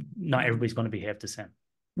 Not everybody's going to behave the same.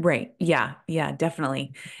 Right. Yeah. Yeah,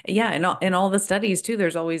 definitely. Yeah. And in all the studies too,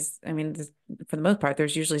 there's always, I mean, for the most part,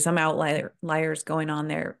 there's usually some outliers going on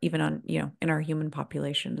there, even on, in our human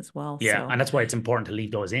population as well. Yeah. So. And that's why it's important to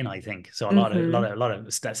leave those in, I think. So a lot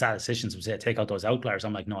of statisticians would say, take out those outliers.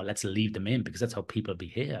 I'm like, no, let's leave them in, because that's how people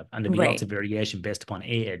behave. And there'll be lots of variation based upon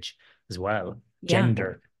age as well,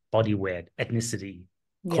 gender, body weight, ethnicity,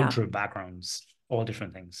 cultural backgrounds, all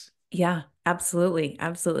different things. Yeah, absolutely.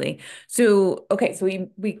 Absolutely. So, okay. So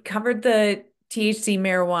we covered the THC,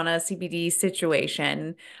 marijuana, CBD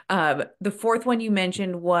situation. The fourth one you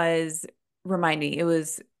mentioned was, remind me, it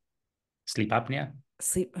was sleep apnea.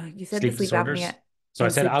 You said sleep the sleep disorders. apnea. So I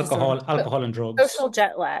said alcohol and drugs. Social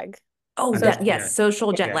jet lag. Oh, yes,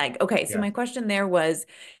 social jet lag. Okay. So my question there was,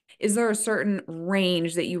 is there a certain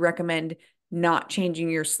range that you recommend not changing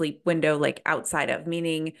your sleep window, like outside of,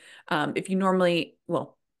 meaning, if you normally,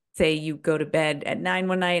 say you go to bed at 9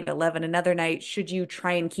 one night, 11 another night, should you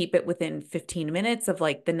try and keep it within 15 minutes of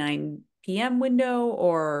like the 9 p.m. window,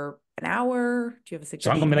 or an hour? Do you have a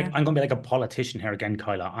suggestion? So I'm going to be like a politician here again,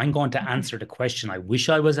 Kyla. I'm going to answer the question I wish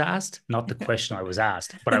I was asked, not the question I was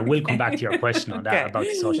asked. But I will come back to your question on that about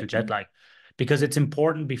the social jet lag, because it's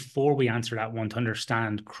important before we answer that one to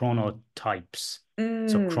understand chronotypes.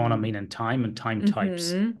 So chrono meaning time, and time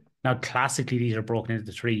types. Now, classically, these are broken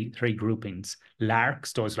into three groupings.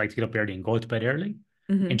 Larks, those like to get up early and go to bed early.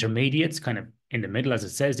 Intermediates, kind of in the middle, as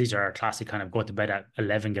it says, these are our classic kind of go to bed at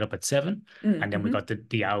 11, get up at 7. And then we got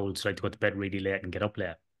the owls, like to go to bed really late and get up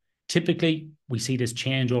late. Typically, we see this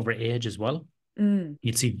change over age as well.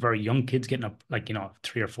 You'd see very young kids getting up, like,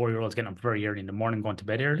 3 or 4 year olds getting up very early in the morning, going to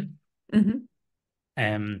bed early.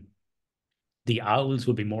 The owls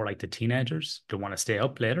will be more like the teenagers. They want to stay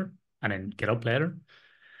up later and then get up later.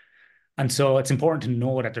 And so it's important to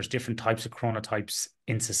know that there's different types of chronotypes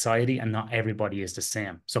in society, and not everybody is the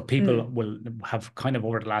same. So people will have kind of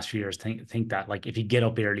over the last few years think that, like, if you get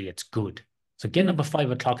up early, it's good. So getting up at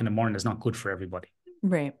 5 o'clock in the morning is not good for everybody.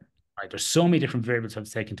 Right. There's so many different variables to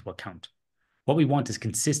take into account. What we want is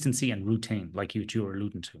consistency and routine, like you were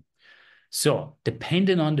alluding to. So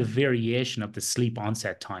depending on the variation of the sleep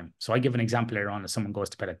onset time. So I give an example later on, if someone goes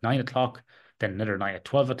to bed at 9 o'clock, then another night at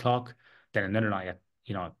 12 o'clock, then another night at,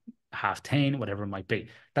 10:30, whatever it might be.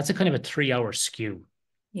 That's a kind of a 3-hour skew.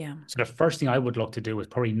 Yeah. So the first thing I would look to do is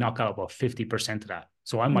probably knock out about 50% of that.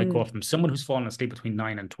 So I might go from someone who's falling asleep between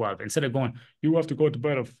 9 and 12, instead of going, you have to go to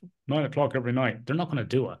bed at 9 o'clock every night. They're not going to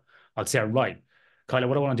do it. I'll say, right, Kyla,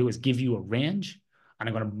 what I want to do is give you a range, and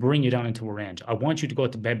I'm going to bring you down into a range. I want you to go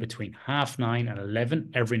to bed between 9:30 and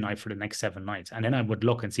 11 every night for the next 7 nights. And then I would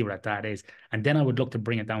look and see what that is. And then I would look to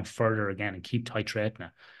bring it down further again and keep titrating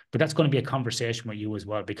it. But that's going to be a conversation with you as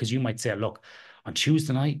well, because you might say, look, on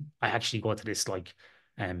Tuesday night, I actually go to this like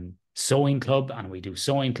sewing club, and we do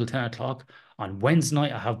sewing till 10 o'clock. On Wednesday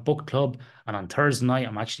night, I have book club. And on Thursday night,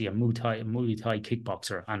 I'm actually a Muay Thai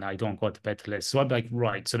kickboxer, and I don't go to bed till this. So I'm like,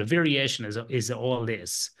 right. So the variation is all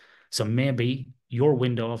this. So maybe your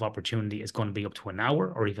window of opportunity is going to be up to an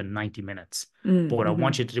hour or even 90 minutes. But what I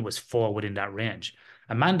want you to do is fall within that range.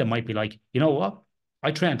 Amanda might be like, you know what?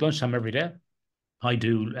 I train at lunchtime every day. I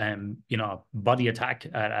do, body attack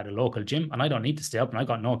at a local gym, and I don't need to stay up, and I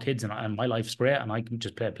got no kids, and my life's great, and I can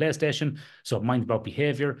just play PlayStation. So mine's about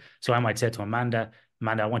behavior. So I might say to Amanda,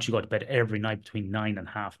 I want you to go to bed every night between 9 and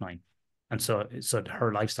half 9. And so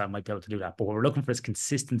her lifestyle might be able to do that. But what we're looking for is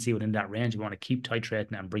consistency within that range. We want to keep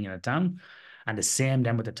titrating and bringing it down. And the same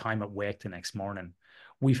then with the time at wake the next morning.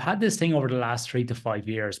 We've had this thing over the last 3 to 5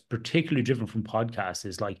 years, particularly driven from podcasts,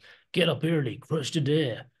 is like, get up early, crush the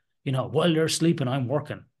day. While they're sleeping, I'm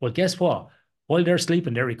working. Well, guess what? While they're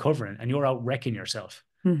sleeping, they're recovering, and you're out wrecking yourself.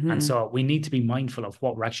 And so we need to be mindful of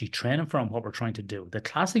what we're actually training for and what we're trying to do. The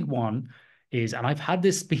classic one is, and I've had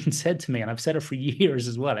this being said to me, and I've said it for years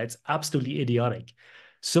as well, it's absolutely idiotic.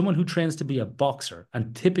 Someone who trains to be a boxer,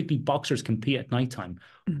 and typically boxers compete at nighttime.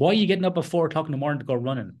 Why are you getting up at 4 o'clock in the morning to go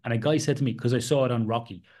running? And a guy said to me, because I saw it on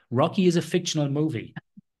Rocky. Rocky is a fictional movie,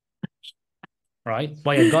 right?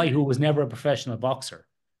 By a guy who was never a professional boxer.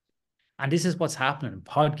 And this is what's happening.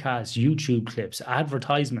 Podcasts, YouTube clips,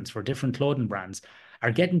 advertisements for different clothing brands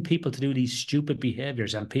are getting people to do these stupid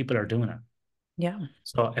behaviors, and people are doing it. Yeah.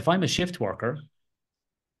 So if I'm a shift worker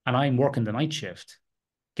and I'm working the night shift,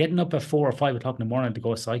 getting up at 4 or 5 o'clock in the morning to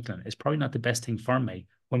go cycling is probably not the best thing for me,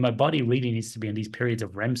 when my body really needs to be in these periods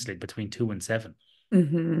of REM sleep between 2 and 7.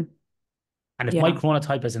 And if my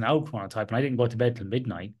chronotype is an out chronotype and I didn't go to bed till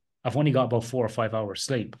midnight, I've only got about 4 or 5 hours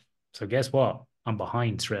sleep. So guess what? I'm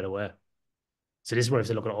behind straight away. So this is where I have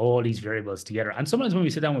to look at all these variables together. And sometimes when we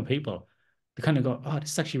sit down with people, they kind of go, oh,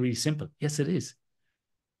 this is actually really simple. Yes, it is.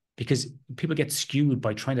 Because people get skewed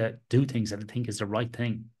by trying to do things that they think is the right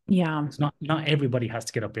thing. Yeah. It's not everybody has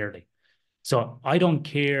to get up early. So I don't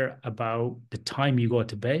care about the time you go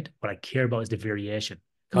to bed. What I care about is the variation.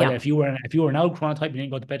 Kyla, if you were an out chronotype and you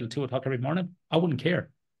didn't go to bed till 2 o'clock every morning, I wouldn't care.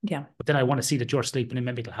 Yeah. But then I want to see that you're sleeping in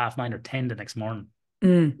maybe till 9:30 or 10 the next morning.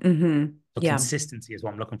 So consistency is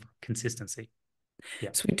what I'm looking for. Consistency. Yeah.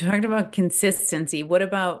 So we talked about consistency. What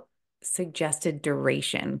about suggested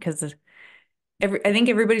duration? Because I think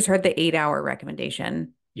everybody's heard the 8-hour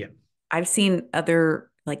recommendation. Yeah. I've seen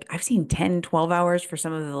 10, 12 hours for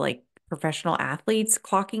some of the professional athletes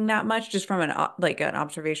clocking that much, just from an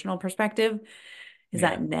observational perspective. Is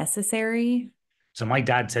that necessary? So my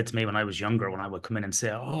dad said to me when I was younger, when I would come in and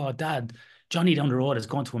say, oh, Dad, Johnny down the road is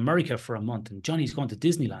going to America for a month and Johnny's going to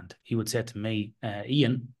Disneyland. He would say to me,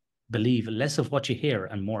 Ian, believe less of what you hear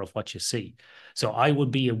and more of what you see. So I would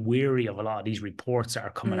be wary of a lot of these reports that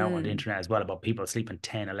are coming out on the internet as well about people sleeping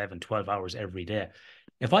 10, 11, 12 hours every day.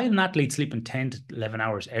 If I had an athlete sleeping 10 to 11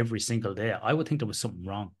 hours every single day, I would think there was something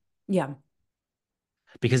wrong. Yeah.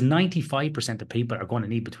 Because 95% of people are going to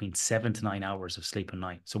need between 7 to 9 hours of sleep a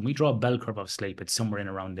night. So when we draw a bell curve of sleep, it's somewhere in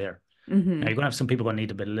around there. Now you're going to have some people going to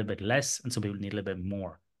need a little bit less, and some people need a little bit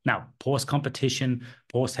more. Now, post-competition,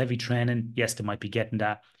 post-heavy training, yes, they might be getting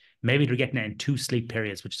that. Maybe they're getting it in 2 sleep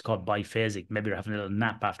periods, which is called biphasic. Maybe they're having a little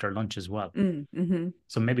nap after lunch as well.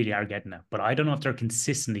 So maybe they are getting it. But I don't know if they're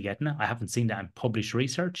consistently getting it. I haven't seen that in published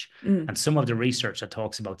research. And some of the research that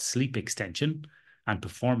talks about sleep extension and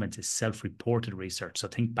performance is self-reported research. So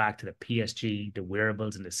think back to the PSG, the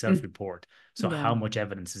wearables, and the self-report. So how much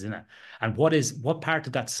evidence is in it? And what part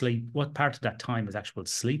of that sleep, what part of that time is actual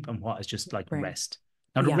sleep, and what is just rest?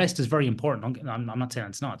 Now, the rest is very important. I'm not saying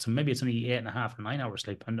it's not. So maybe it's only 8.5 or 9 hours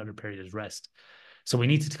sleep, and another period is rest. So we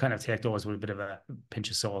need to kind of take those with a bit of a pinch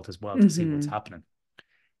of salt as well to see what's happening.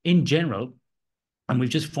 In general, and we've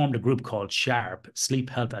just formed a group called SHARP, Sleep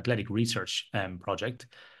Health Athletic Research Project,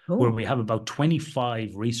 where we have about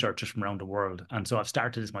 25 researchers from around the world. And so I've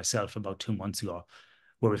started this myself about 2 months ago,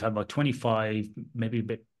 where we've had about 25, maybe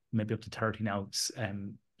up to 30 now,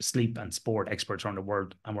 sleep and sport experts around the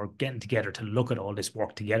world, and we're getting together to look at all this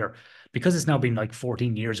work together. Because it's now been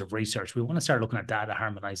 14 years of research, we want to start looking at data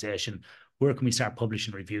harmonization. Where can we start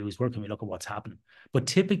publishing reviews? Where can we look at what's happening? But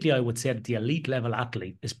typically I would say that the elite level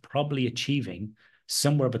athlete is probably achieving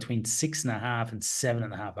somewhere between 6.5 and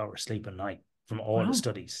 7.5 hours sleep a night from all the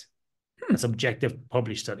studies. That's objective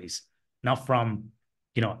published studies, not from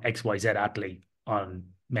XYZ athlete on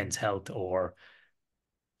Men's Health or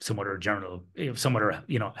some other journal, some other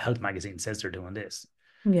health magazine says they're doing this.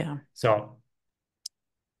 Yeah. So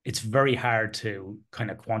it's very hard to kind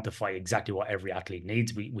of quantify exactly what every athlete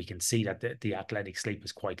needs. We can see that the athletic sleep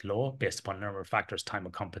is quite low based upon a number of factors: time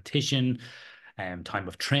of competition, time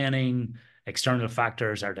of training, External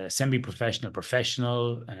factors are the semi-professional,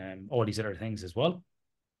 professional, all these other things as well.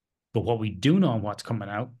 But what we do know and what's coming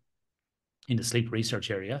out in the sleep research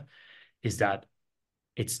area is that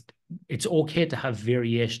it's okay to have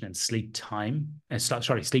variation in sleep time.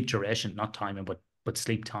 Sleep duration, not timing, but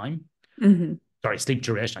sleep time. Mm-hmm. Sorry, sleep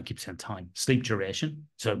duration. I keep saying time. Sleep duration.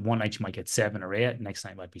 So one night you might get 7 or 8, next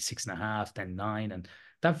night might be 6.5, then 9, and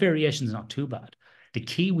that variation is not too bad. The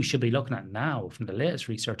key we should be looking at now from the latest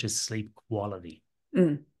research is sleep quality.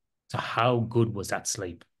 Mm. So how good was that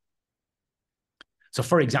sleep? So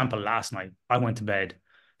for example, last night I went to bed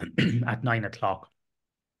at 9 o'clock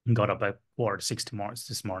and got up at 4 to 6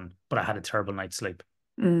 this morning, but I had a terrible night's sleep.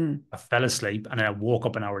 Mm. I fell asleep and then I woke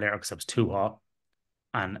up an hour later because I was too hot,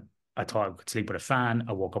 and I thought I could sleep with a fan.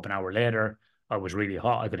 I woke up an hour later. I was really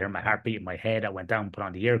hot. I could hear my heartbeat in my head. I went down, put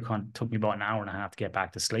on the aircon. It took me about an hour and a half to get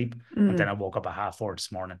back to sleep. And then I woke up at 3:30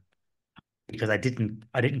 this morning because I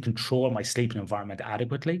didn't control my sleeping environment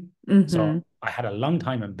adequately. Mm-hmm. So I had a long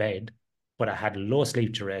time in bed, but I had low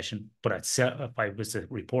sleep duration. But if I was to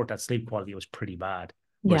report that sleep quality, it was pretty bad.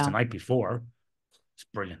 Whereas the night before, it's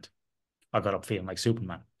brilliant. I got up feeling like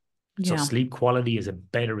Superman. So sleep quality is a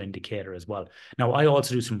better indicator as well. Now, I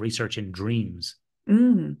also do some research in dreams.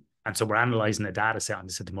 And so we're analyzing the data set on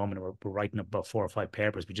this at the moment. We're writing up about 4 or 5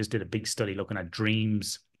 papers. We just did a big study looking at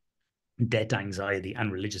dreams, death anxiety,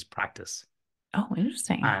 and religious practice. Oh,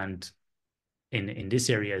 interesting. And in this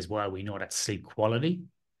area as well, we know that sleep quality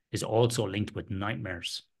is also linked with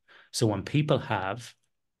nightmares. So when people have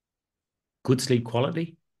good sleep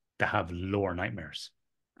quality, they have lower nightmares.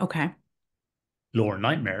 Okay. Lower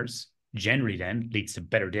nightmares generally then leads to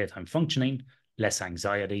better daytime functioning, less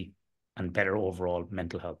anxiety, and better overall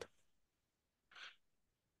mental health.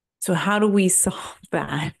 So how do we solve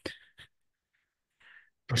that?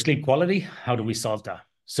 For sleep quality, how do we solve that?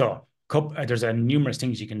 So there's numerous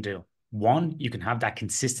things you can do. One, you can have that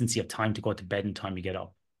consistency of time to go to bed and time you get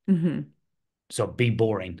up. Mm-hmm. So be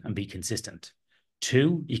boring and be consistent.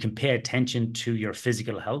 2, you can pay attention to your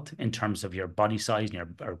physical health in terms of your body size and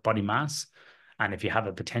your body mass. And if you have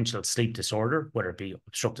a potential sleep disorder, whether it be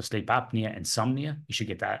obstructive sleep apnea, insomnia, you should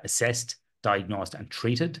get that assessed, diagnosed, and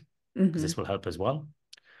treated, because this will help as well.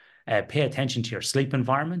 Pay attention to your sleep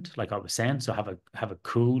environment, like I was saying. So have a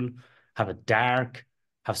cool, have it dark,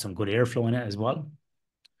 have some good airflow in it as well.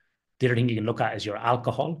 The other thing you can look at is your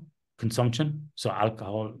alcohol consumption. So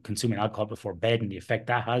consuming alcohol before bed and the effect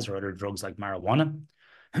that has, or other drugs like marijuana.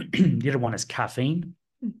 The other one is caffeine.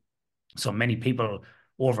 So many people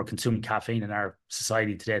over-consume caffeine in our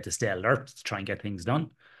society today to stay alert, to try and get things done.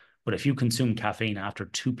 But if you consume caffeine after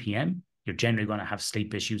 2 p.m., you're generally going to have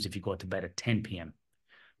sleep issues if you go to bed at 10 p.m.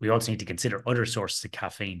 We also need to consider other sources of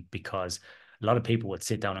caffeine, because a lot of people would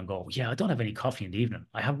sit down and go, yeah, I don't have any coffee in the evening.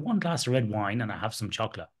 I have 1 glass of red wine and I have some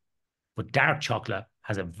chocolate. But dark chocolate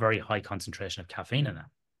has a very high concentration of caffeine in it,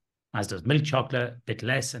 as does milk chocolate, a bit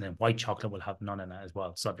less, and then white chocolate will have none in it as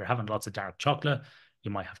well. So if you're having lots of dark chocolate, you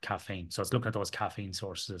might have caffeine. So it's looking at those caffeine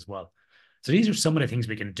sources as well. So these are some of the things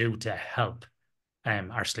we can do to help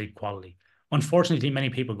our sleep quality. Unfortunately, many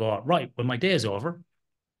people go, right, well, my day is over.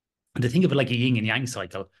 And they think of it like a yin and yang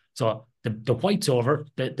cycle. So the white's over,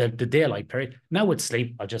 the daylight period. Now with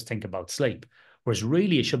sleep, I'll just think about sleep. Whereas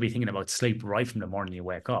really, you should be thinking about sleep right from the morning you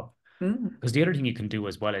wake up. Because the other thing you can do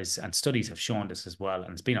as well is, and studies have shown this as well,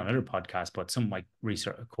 and it's been on other podcasts, but some of my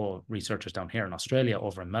researchers down here in Australia,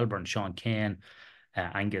 over in Melbourne, Sean Kane,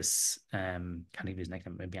 Angus, can't think of his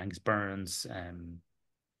nickname, maybe Angus Burns,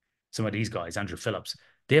 some of these guys, Andrew Phillips,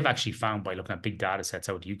 they've actually found by looking at big data sets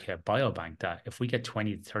out of the UK Biobank that if we get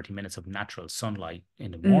 20 to 30 minutes of natural sunlight in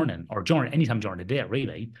the morning, or anytime during the day,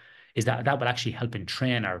 really, is that will actually help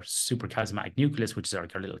entrain our suprachiasmatic nucleus, which is our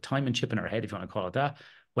little timing chip in our head, if you want to call it that,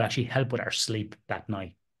 will actually help with our sleep that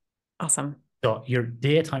night. Awesome. So your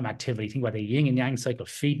daytime activity, think about the yin and yang cycle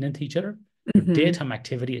feeding into each other. Your daytime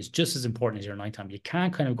activity is just as important as your nighttime. You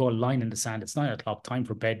can't kind of go a line in the sand. It's 9 o'clock, time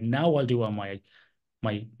for bed. Now I'll do all my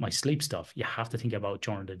sleep stuff. You have to think about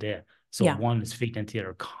during the day. So one is feeding into the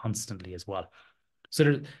other constantly as well.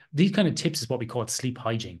 So these kind of tips is what we call sleep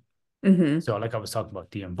hygiene. So like I was talking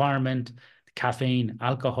about, the environment, the caffeine,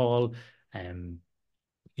 alcohol,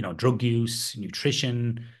 drug use,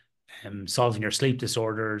 nutrition, solving your sleep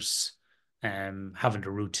disorders, having a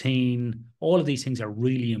routine. All of these things are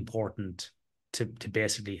really important to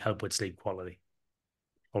basically help with sleep quality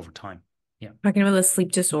over time. Yeah. Talking about the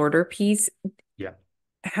sleep disorder piece. Yeah.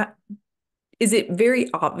 Is it very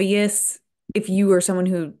obvious if you are someone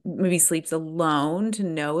who maybe sleeps alone to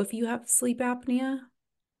know if you have sleep apnea?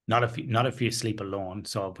 Not if you sleep alone.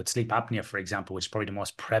 So with sleep apnea, for example, which is probably the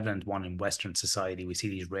most prevalent one in Western society, we see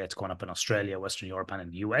these rates going up in Australia, Western Europe, and in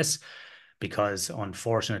the US. because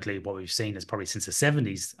unfortunately what we've seen is probably since the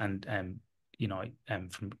 70s, and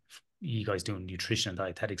from you guys doing nutrition and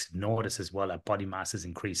dietetics have noticed as well that body mass has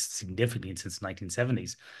increased significantly since the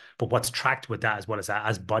 1970s. But what's tracked with that as well is that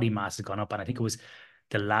as body mass has gone up, and I think it was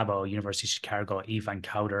the lab at University of Chicago, Eve Van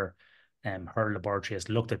Cauder, her laboratory has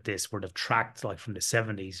looked at this, where they've tracked like from the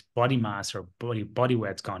 70s, body mass or body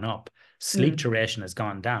weight's gone up, sleep duration has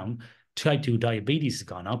gone down, type 2 diabetes has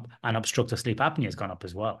gone up, and obstructive sleep apnea has gone up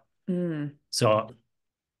as well. So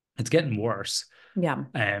it's getting worse. Yeah.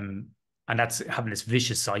 And that's having this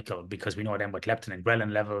vicious cycle, because we know then with leptin and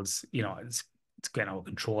ghrelin levels, it's getting out of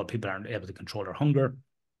control. People aren't able to control their hunger.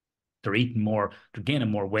 They're eating more, they're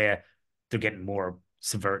gaining more weight, they're getting more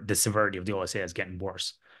severe. The severity of the OSA is getting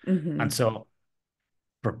worse. And so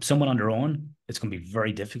for someone on their own, it's going to be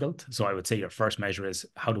very difficult. So I would say your first measure is,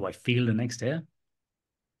 how do I feel the next day?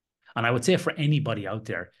 And I would say for anybody out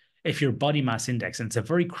there, if your body mass index, and it's a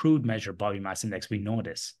very crude measure, body mass index, we know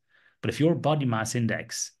this, but if your body mass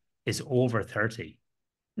index is over 30,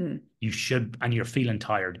 you should, and you're feeling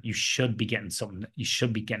tired, you should be getting some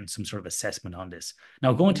sort of assessment on this.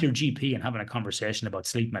 Now, going to your GP and having a conversation about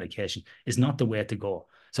sleep medication is not the way to go.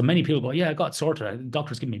 So many people go, yeah, I got sorted, the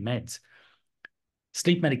doctor's giving me meds.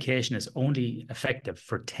 Sleep medication is only effective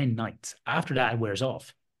for 10 nights. After that, it wears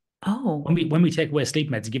off. Oh. When we take away sleep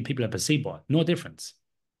meds and give people a placebo, no difference.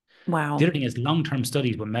 Wow. The other thing is long-term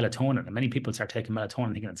studies with melatonin, and many people start taking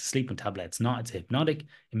melatonin thinking it's a sleeping tablet. It's not. It's a hypnotic. It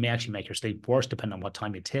may actually make your sleep worse depending on what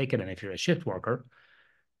time you take it. And if you're a shift worker,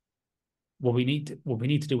 what we need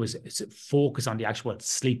to do is focus on the actual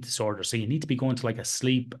sleep disorder. So you need to be going to like a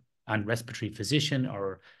sleep and respiratory physician,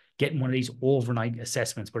 or getting one of these overnight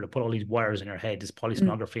assessments where they put all these wires in your head, this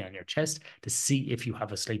polysomnography on your chest, to see if you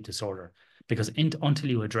have a sleep disorder. Because until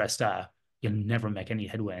you address that, you'll never make any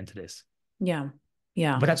headway into this. Yeah.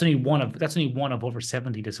 Yeah. But that's only one of over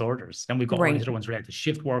 70 disorders. Then we've got all these other ones related to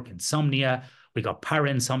shift work, insomnia. We got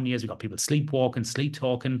parainsomnias. We got people sleepwalking, sleep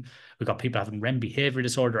talking. We got people having REM behavior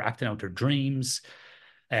disorder, acting out their dreams.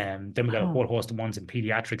 Then we got a whole host of ones in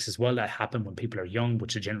pediatrics as well that happen when people are young,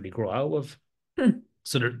 which they generally grow out of.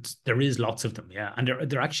 So there is lots of them, yeah, and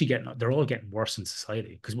they're all getting worse in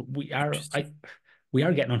society, because we are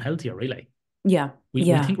getting unhealthier, really. Yeah. We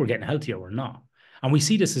think we're getting healthier, we're not, and we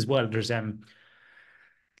see this as well. There's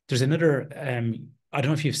another I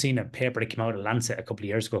don't know if you've seen a paper that came out of Lancet a couple of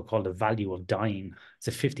years ago called "The Value of Dying." It's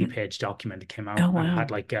a 50-page document that came out, and it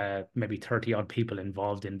had like maybe 30 odd people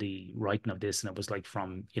involved in the writing of this, and it was like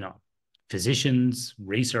from physicians,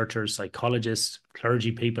 researchers, psychologists,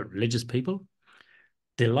 clergy people, religious people.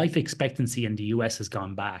 The life expectancy in the US has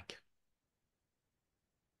gone back.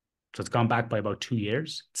 So it's gone back by about 2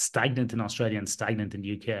 years. It's stagnant in Australia and stagnant in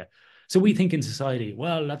the UK. So we think in society,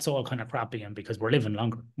 well, that's all kind of crappy, and because we're living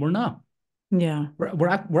longer. We're not. Yeah.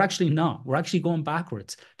 We're actually not. We're actually going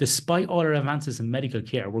backwards. Despite all our advances in medical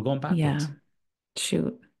care, we're going backwards. Yeah.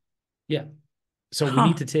 Shoot. Yeah. So we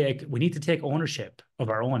need to take ownership of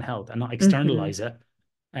our own health and not externalize it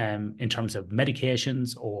in terms of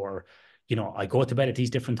medications, or I go to bed at these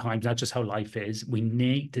different times, not just how life is. We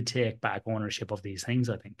need to take back ownership of these things,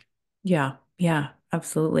 I think. Yeah. Yeah,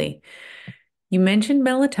 absolutely. You mentioned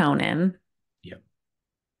melatonin. Yeah.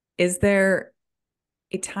 Is there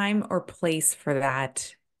a time or place for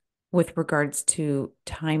that with regards to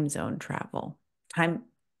time zone travel? Did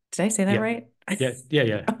I say that right?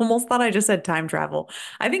 Yeah. I almost thought I just said time travel.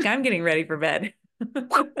 I think I'm getting ready for bed.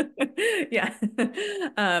 Yeah.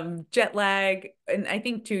 Jet lag. And I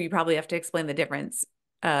think too, you probably have to explain the difference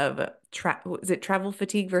of is it travel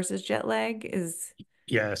fatigue versus jet lag?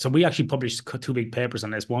 Yeah, so we actually published 2 big papers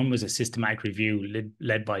on this. One was a systematic review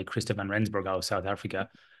led by Christa van Rensburg out of South Africa.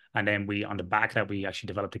 And then on the back of that, we actually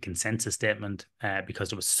developed a consensus statement because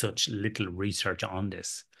there was such little research on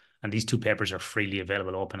this. And these 2 papers are freely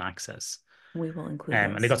available, open access. We will include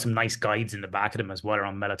and they got some nice guides in the back of them as well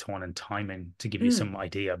around melatonin timing to give you some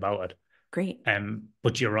idea about it. Great.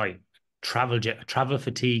 But you're right. Travel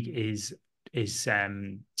fatigue is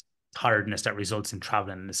tiredness that results in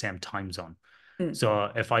traveling in the same time zone. So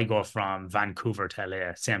if I go from Vancouver to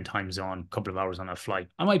LA, same time zone, couple of hours on a flight,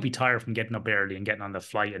 I might be tired from getting up early and getting on the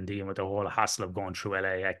flight and dealing with the whole hassle of going through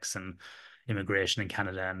LAX and immigration in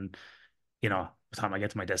Canada. And, by the time I get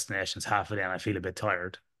to my destination, it's half a day and I feel a bit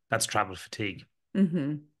tired. That's travel fatigue.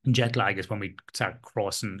 And jet lag is when we start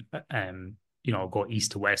crossing, go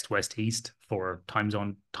east to west, west to east for time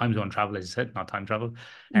zone travel, as you said, not time travel.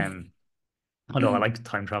 Although I like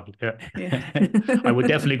time travel, yeah. I would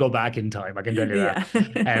definitely go back in time. I can tell you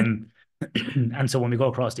that. And so when we go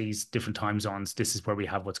across these different time zones, this is where we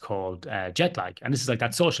have what's called jet lag. And this is like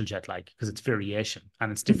that social jet lag because it's variation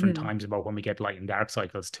and it's different Mhm. times about when we get light and dark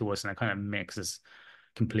cycles to us. And it kind of makes us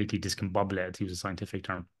completely discombobulated, to use a scientific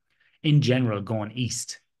term. In general, going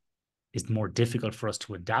east is more difficult for us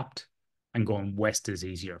to adapt, and going west is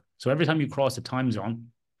easier. So every time you cross a time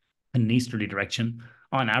zone in an easterly direction,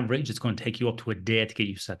 on average, it's going to take you up to a day to get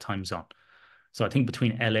used to that time zone. So I think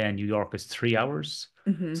between LA and New York is 3 hours.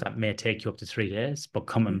 So Mhm. that may take you up to 3 days. But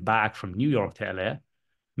coming Mhm. back from New York to LA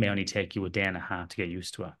may only take you a day and a half to get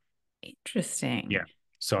used to it. Interesting. Yeah.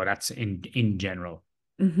 So that's in general.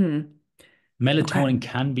 Mhm. Okay. Melatonin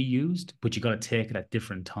can be used, but you got to take it at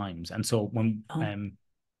different times. And so when Oh.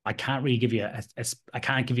 I can't really give you I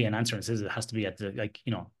can't give you an answer and says it has to be at the like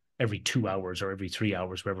every 2 hours or every 3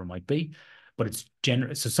 hours, wherever it might be. But it's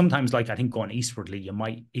general. So sometimes, like I think going eastwardly, you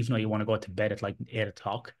might, even though you want to go to bed at like 8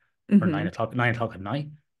 o'clock or nine Mhm. o'clock, 9 o'clock at night,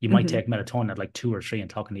 you might Mhm. take melatonin at like 2 or 3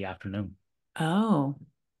 o'clock in the afternoon. Oh.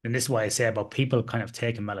 And this is why I say about people kind of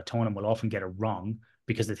taking melatonin will often get it wrong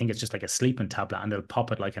because they think it's just like a sleeping tablet and they'll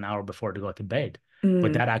pop it like an hour before they go to bed. But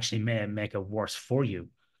Mm. that actually may make it worse for you.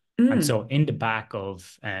 And Mm. so in the back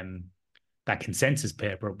of that consensus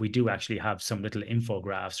paper, we do actually have some little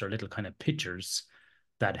infographics or little kind of pictures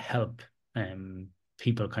that help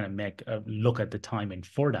people kind of make a look at the timing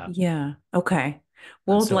for that. Yeah. Okay. And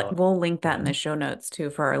We'll so, we'll link that in the yeah, show notes too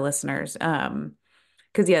for our listeners.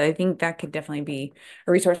 Because yeah, I think that could definitely be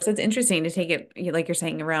a resource. It's interesting to take it, like you're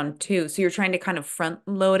saying, around two. So you're trying to kind of front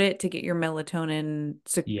load it to get your melatonin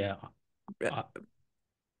yeah, uh,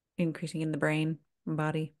 increasing in the brain and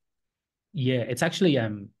body. yeah. It's actually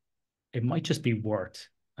it might just be worth.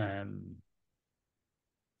 Um,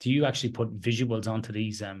 do you actually put visuals onto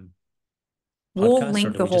these We'll podcasts, or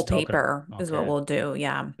link do the we whole just talk it? paper is what Okay, we'll do.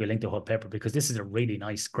 Yeah. we link the whole paper because this is a really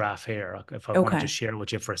nice graph here. If I want to Okay. just share it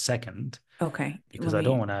with you for a second, Okay. because Let me. I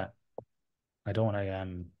don't want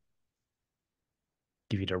to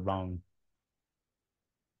give you the wrong.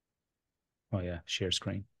 Oh yeah, share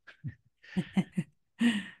screen.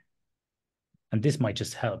 And this might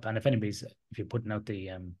just help. And if you're putting out the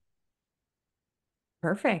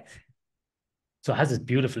Perfect. so it has this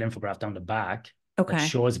beautiful infographic down the back that Okay.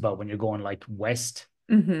 shows about when you're going like west,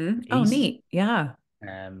 Oh, east. neat. Yeah.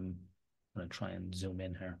 I'm gonna try and zoom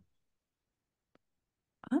in here.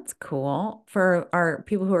 That's cool. For our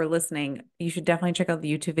people who are listening, you should definitely check out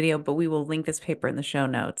the YouTube video, but we will link this paper in the show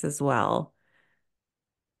notes as well.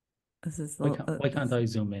 This is Why can't I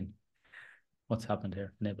zoom in? What's happened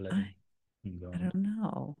here? Enable editing. I, Go I in. don't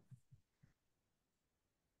know.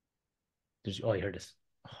 Oh, you heard this.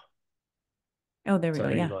 Oh, there we So go.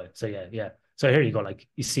 there you Yeah. go. So yeah, yeah. So here you go. Like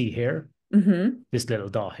you see here, Mm-hmm. this little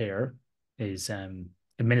dot here is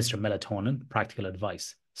administer melatonin, practical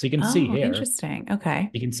advice. So Oh, interesting. Okay.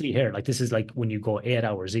 you can see here, like this is like when you go 8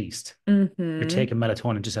 hours east, you're Mm-hmm. taking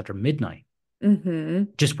melatonin just after midnight,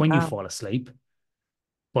 Mm-hmm. just when you Wow. fall asleep.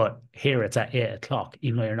 But here it's at 8 o'clock,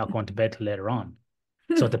 even though you're not going to bed till later on.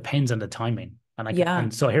 So it Hmm. depends on the timing. Yeah.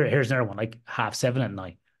 And so here's another one, like 7:30 at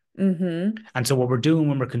night. Mm-hmm. And so what we're doing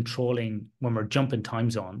when we're jumping time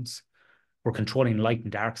zones, we're controlling light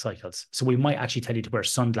and dark cycles. So we might actually tell you to wear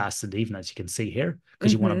sunglasses in the evening, as you can see here,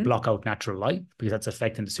 because you want to Mm-hmm. block out natural light because that's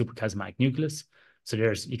affecting the suprachiasmatic nucleus. So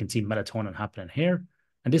you can see melatonin happening here.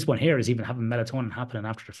 And this one here is even having melatonin happening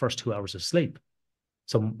after the first 2 hours of sleep.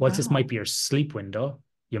 So once this might Wow. be your sleep window,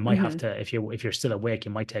 you might have Mm-hmm. to, if you're still awake,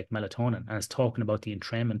 you might take melatonin, and it's talking about the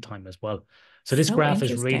entrainment time as well. So this So graph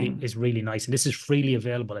interesting. is really nice, and this is freely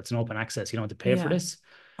available. It's an open access. You don't have to pay for Yeah. this.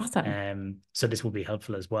 Awesome. So this will be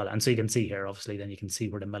helpful as well. And so you can see here, obviously, then you can see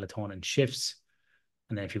where the melatonin shifts.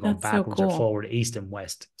 And then if you're going That's so backwards or cool. forward, east and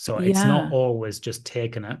west. So it's not Yeah. always just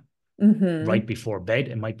taking it Mm-hmm. right before bed.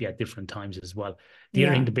 It might be at different times as well. The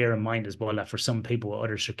other thing Yeah. to bear in mind as well, that for some people with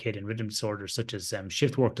other circadian rhythm disorders, such as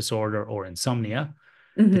shift work disorder or insomnia,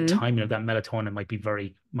 the Mm-hmm. timing of that melatonin might be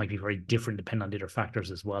very different depending on the other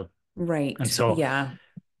factors as well. And Right. so Yeah.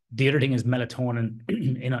 the other thing is melatonin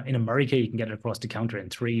in America, you can get it across the counter in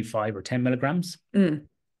 3, 5, or 10 milligrams. Mm.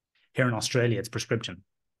 Here in Australia, it's prescription.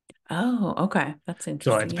 Oh, okay. That's So it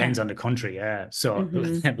interesting. Yeah. depends on the country, yeah. So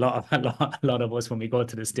Mm-hmm. a lot of us when we go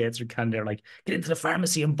to the States or Canada, they're like, get into the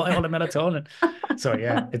pharmacy and buy all the melatonin. So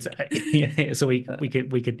yeah, it's yeah, so we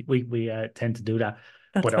tend to do that.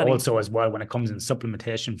 That's But funny. also as well, when it comes in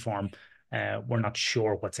supplementation form, we're not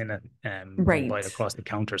sure what's in it when we buy it Right. across the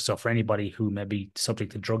counter. So for anybody who may be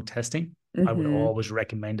subject to drug testing, I would Mm-hmm. always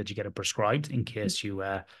recommend that you get it prescribed in case you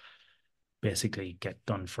basically get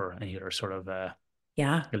done for any other sort of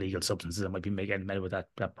Yeah. illegal substances that might be getting made with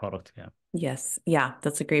that product. Yeah. Yes. Yeah.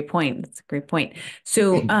 That's a great point. That's a great point.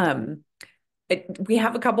 So, We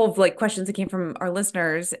have a couple of like questions that came from our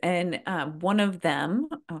listeners, and one of them,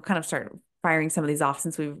 I'll kind of start firing some of these off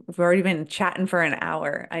since we've already been chatting for an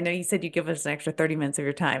hour. I know you said you give us an extra 30 minutes of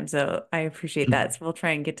your time, so I appreciate that. So we'll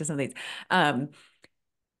try and get to some of these. Um,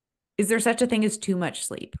 is there such a thing as too much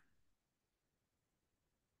sleep?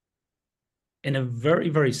 In a very,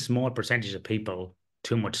 very small percentage of people,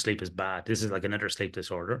 too much sleep is bad. This is like another sleep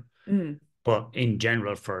disorder. Mm, But in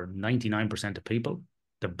general, for 99% of people,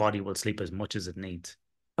 the body will sleep as much as it needs.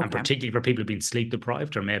 And okay. particularly for people who've been sleep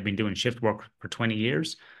deprived or may have been doing shift work for 20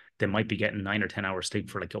 years, they might be getting 9 or 10 hours sleep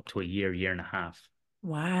for like up to a year, year and a half.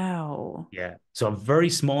 Wow. Yeah. So a very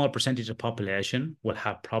small percentage of population will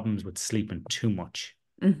have problems with sleeping too much,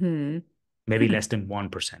 Mm-hmm. maybe Hmm. less than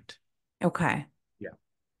 1%. Okay. Yeah.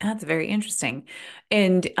 That's very interesting.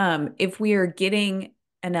 And if we are getting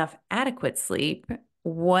enough adequate sleep,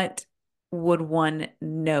 what would one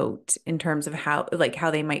note in terms of how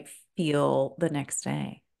they might feel the next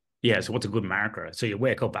day? Yeah. So what's a good marker? So you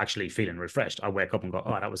wake up actually feeling refreshed. I wake up and go,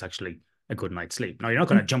 oh, that was actually a good night's sleep. Now you're not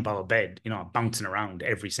going to jump out of bed, bouncing around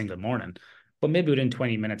every single morning, but maybe within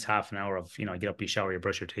 20 minutes, half an hour of, you get up, you shower, you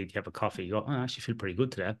brush your teeth, you have a coffee, you go, oh, I actually feel pretty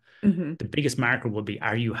good today. Mm-hmm. The biggest marker will be,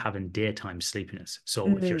 are you having daytime sleepiness? So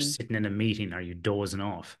if you're Mm-hmm. sitting in a meeting, are you dozing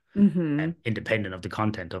off? Mm-hmm. Independent of the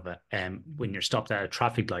content of it. When you're stopped at a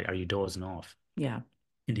traffic light, are you dozing off? Yeah.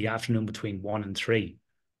 In the afternoon between 1 and 3,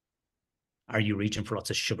 are you reaching for lots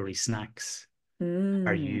of sugary snacks? Are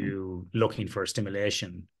Mm-hmm. you looking for a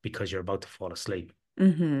stimulation because you're about to fall asleep?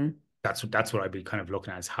 Mm-hmm. That's what I'd be kind of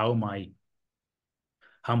looking at is how's my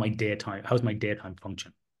daytime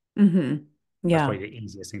function? Mm-hmm. That's Yeah. probably the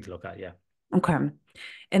easiest thing to look at. Yeah. Okay.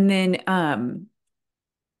 And then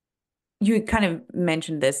you kind of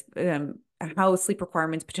mentioned this, how sleep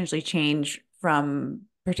requirements potentially change from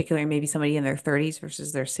particularly maybe somebody in their 30s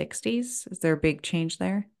versus their 60s. Is there a big change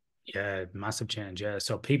there? Yeah, massive change. Yeah.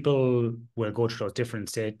 So people will go through those different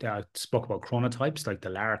state. Spoke about chronotypes like the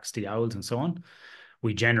larks, the owls, and so on.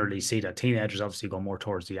 We generally see that teenagers obviously go more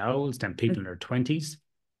towards the owls, then people in their 20s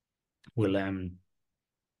will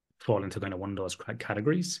fall into kind of one of those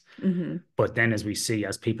categories. Mm-hmm. But then as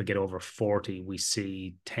people get over 40, we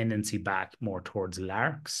see tendency back more towards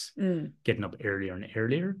larks, Mm. getting up earlier and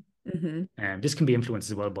earlier. Mm-hmm. And this can be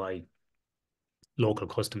influenced as well by local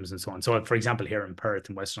customs and so on. So, for example, here in Perth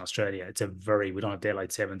in Western Australia, we don't have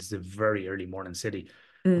daylight savings. It's a very early morning city.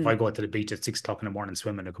 If I Mm. go to the beach at 6 o'clock in the morning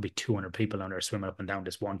swimming, there could be 200 people on there swimming up and down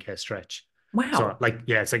this 1K stretch. So, Wow. like,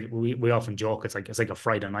 yeah, it's like we often joke. It's like a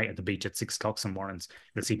Friday night at the beach at 6 o'clock some mornings.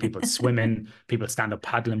 You'll see people swimming, people stand up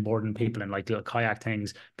paddling, boarding, people in like little kayak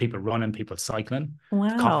things, people running, people cycling. The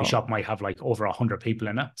coffee Wow. shop might have like over 100 people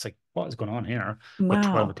in it. It's like, what is going on here? But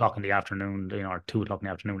 12 Wow. o'clock in the afternoon, or 2 o'clock in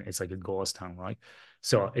the afternoon, it's like a ghost town, right?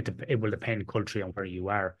 So it will depend culturally on where you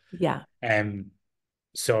are. Yeah. Um.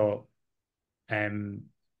 So um.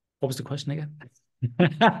 What was the question again?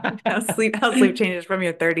 How sleep changes from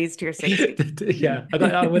your 30s to your 60s. Yeah,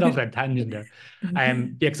 I went off that tangent there. Yeah,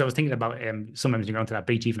 because I was thinking about sometimes you go to that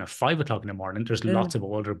beach even at 5 o'clock in the morning. There's Mm. lots of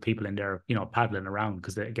older people in there, paddling around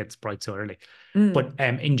because it gets bright so early. Mm. But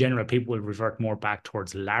in general, people will revert more back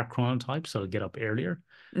towards lark chronotype, so they'll get up earlier,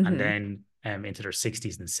 and Mm-hmm. then into their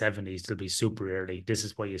 60s and 70s, they'll be super early. This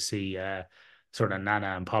is why you see sort of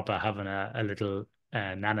Nana and Papa having a little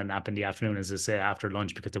Nana nap in the afternoon, as they say, after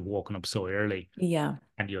lunch because they've woken up so early. Yeah.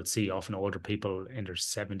 And you'll see often older people in their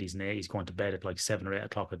 70s and 80s going to bed at like 7 or 8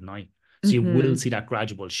 o'clock at night. So you will Mm-hmm. see that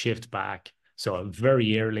gradual shift back. So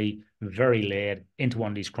very early, very late into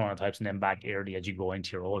one of these chronotypes and then back early as you go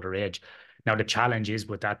into your older age. Now, the challenge is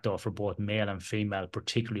with that, though, for both male and female,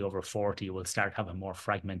 particularly over 40, you will start having more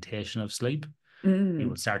fragmentation of sleep. You Mm.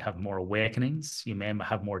 will start having more awakenings. You may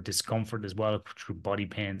have more discomfort as well through body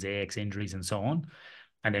pains, aches, injuries, and so on.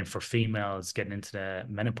 And then for females, getting into the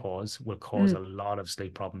menopause will cause a Mm. lot of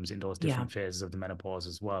sleep problems in those Yeah. different phases of the menopause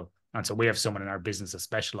as well. And so we have someone in our business that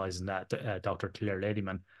specializes in that, Dr. Claire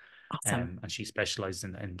Ladyman, Awesome. and she specialized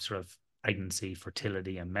in sort of pregnancy,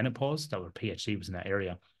 fertility, and menopause. That her PhD was in that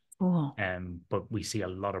area. Cool. But we see a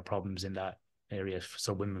lot of problems in that area.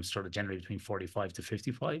 So women sort of generally between 45 to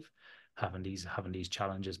 55 having these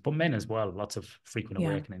challenges, but men as well, lots of frequent Yeah.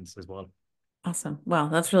 awakenings as well. Awesome. Wow,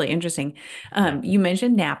 that's really interesting. Yeah. You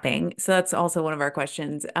mentioned napping, so that's also one of our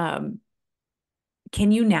questions.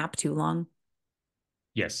 Can you nap too long?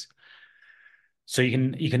 Yes. So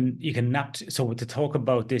you can nap. So to talk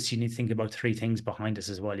about this, you need to think about three things behind this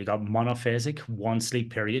as well. You got monophasic, one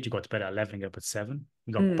sleep period. You go to bed at 11, get up at 7.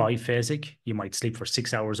 You got Mm. biphasic. You might sleep for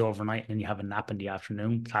 6 hours overnight and you have a nap in the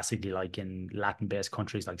afternoon. Classically, like in Latin-based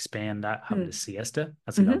countries like Spain, that having the Mm. siesta.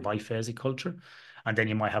 That's like a Hmm. biphasic culture. And then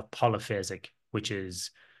you might have polyphasic, which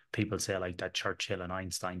is people say like that Churchill and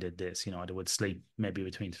Einstein did this, you know, they would sleep maybe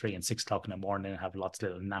between 3 and 6 o'clock in the morning and have lots of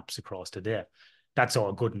little naps across the day. That's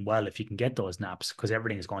all good and well if you can get those naps, because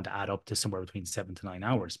everything is going to add up to somewhere between 7 to 9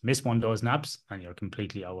 hours. Miss one of those naps and you're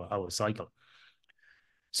completely out of cycle.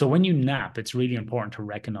 So when you nap, it's really important to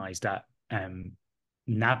recognize that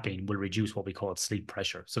napping will reduce what we call sleep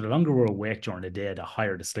pressure. So the longer we're awake during the day, the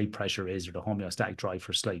higher the sleep pressure is, or the homeostatic drive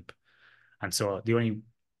for sleep. And so the only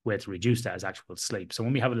way to reduce that is actual sleep. So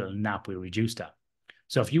when we have a little nap, we reduce that.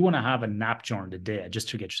 So if you want to have a nap during the day just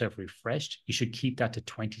to get yourself refreshed, you should keep that to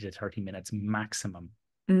 20 to 30 minutes maximum.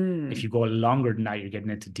 If you go longer than that, you're getting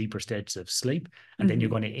into deeper stages of sleep, and then you're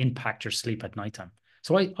going to impact your sleep at nighttime.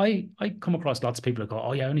 So I come across lots of people that go,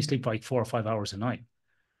 oh yeah, I only sleep like 4 or 5 hours a night.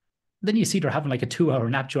 Then you see they're having like a 2-hour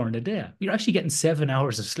nap during the day. You're actually getting 7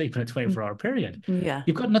 hours of sleep in a 24-hour period. Yeah.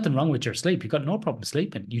 You've got nothing wrong with your sleep. You've got no problem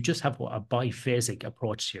sleeping. You just have a biphasic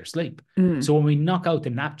approach to your sleep. So when we knock out the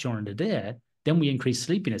nap during the day, then we increase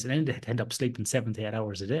sleepiness, and then they end up sleeping 7 to 8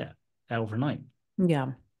 hours a day overnight.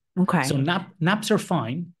 Yeah. Okay. So naps are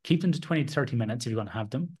fine. Keep them to 20 to 30 minutes if you're going to have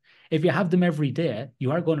them. If you have them every day,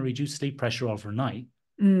 you are going to reduce sleep pressure overnight.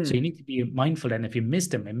 So you need to be mindful then if you miss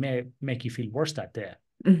them, it may make you feel worse that day.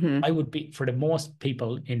 I would be, for the most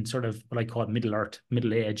people in sort of what I call middle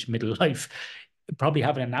age, middle life, probably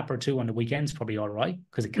having a nap or two on the weekends probably all right,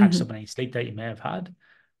 because it catches up on any sleep that you may have had.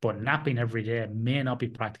 But napping every day may not be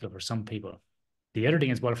practical for some people. The other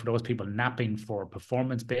thing as well, for those people napping for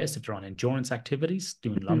performance-based, if they're on endurance activities,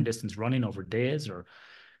 doing long distance running over days, or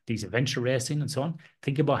these adventure racing and so on,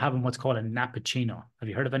 think about having what's called a nappuccino. Have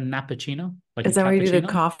you heard of a nappuccino? Like Is that where you do the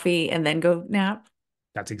coffee and then go nap?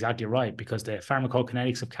 That's exactly right, because the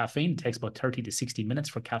pharmacokinetics of caffeine takes about 30 to 60 minutes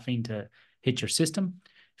for caffeine to hit your system.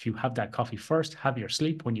 If you have that coffee first, have your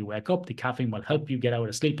sleep. When you wake up, the caffeine will help you get out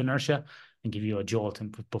of sleep inertia and give you a jolt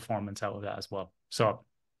and performance out of that as well. So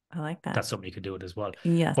I like that. That's something you could do it as well.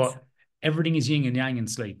 Yes. But everything is yin and yang in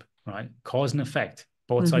sleep, right? Cause and effect,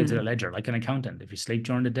 both sides of the ledger, like an accountant. If you sleep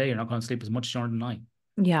during the day, you're not going to sleep as much during the night.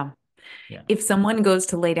 Yeah. Yeah. If someone goes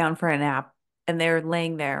to lay down for a nap and they're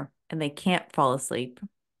laying there and they can't fall asleep,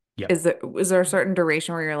 is there a certain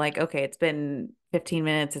duration where you're like, okay, it's been 15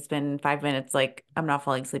 minutes, it's been 5 minutes, like I'm not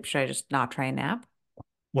falling asleep, should I just not try a nap?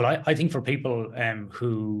 Well, I think for people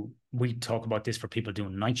who, we talk about this for people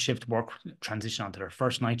doing night shift work, transition onto their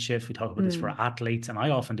first night shift. We talk about this for athletes, and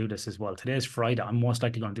I often do this as well. Today's Friday. I'm most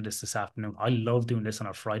likely going to do this afternoon. I love doing this on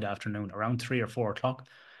a Friday afternoon around 3 or 4 o'clock.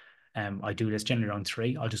 I do this generally around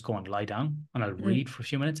 3. I'll just go and lie down and I'll read for a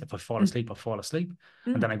few minutes. If I fall asleep, I'll fall asleep.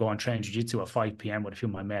 And then I go and train jiu-jitsu at 5 p.m. with a few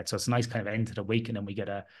of my mates. So it's a nice kind of end to the week, and then we get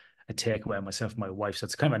a takeaway, myself and my wife. So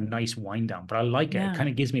it's kind of a nice wind down, but I like it. It kind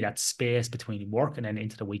of gives me that space between work and then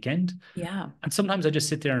into the weekend. Yeah. And sometimes I just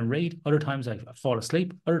sit there and read. Other times I fall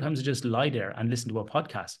asleep. Other times I just lie there and listen to a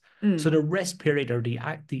podcast. So the rest period, or the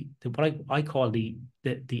what I call the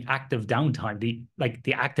active downtime,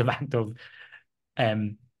 the active act of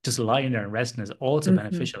just lying there and resting, is also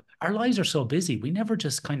beneficial. Our lives are so busy. We never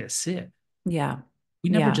just kind of sit. Yeah.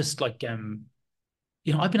 We never just like,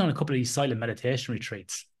 I've been on a couple of these silent meditation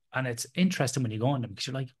retreats, and it's interesting when you go on them, because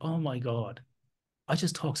you're like, oh my God, I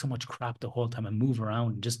just talk so much crap the whole time and move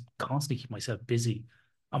around and just constantly keep myself busy.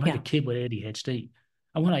 I'm like a kid with ADHD.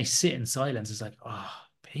 And when I sit in silence, it's like, oh,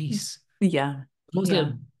 peace. Yeah. Those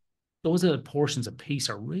little portions of peace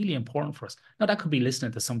are really important for us. Now, that could be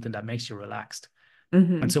listening to something that makes you relaxed.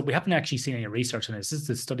 And so we haven't actually seen any research on this. This is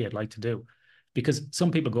the study I'd like to do, because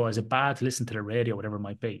some people go, is it bad to listen to the radio, whatever it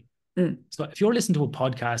might be? So if you're listening to a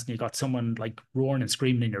podcast and you've got someone like roaring and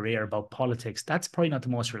screaming in your ear about politics, that's probably not the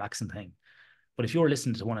most relaxing thing. But if you're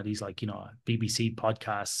listening to one of these, like, BBC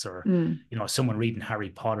podcasts, or, someone reading Harry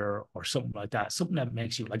Potter or something like that, something that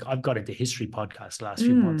makes you, like, I've got into history podcasts the last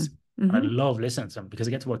few months, and I love listening to them, because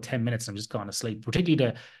I get to about 10 minutes and I'm just going to sleep,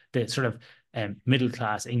 particularly the sort of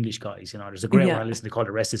middle-class English guys. There's a great one I listen to called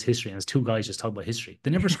The Rest is History, and there's 2 guys just talking about history. They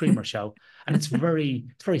never scream or shout, and it's very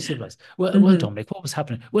civilized. Well, done, Mick. What was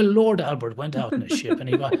happening? Well, Lord Albert went out in a ship, and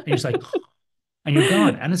and you're just like, and you're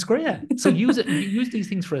gone, and it's great. So use these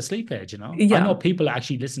things for a sleep aid. I know people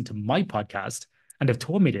actually listen to my podcast, and they've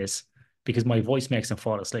told me this because my voice makes them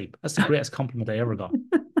fall asleep. That's the greatest compliment I ever got.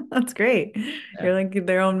 That's great. You're like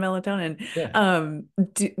their own melatonin.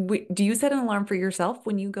 Do you set an alarm for yourself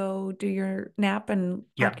when you go do your nap and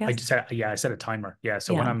podcast? I set a timer. Yeah.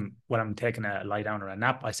 So when I'm taking a lie down or a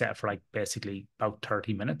nap, I set it for like basically about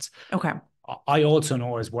 30 minutes. Okay. I also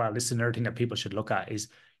know as well, this is another thing that people should look at, is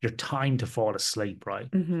your time to fall asleep, right?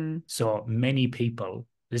 So many people,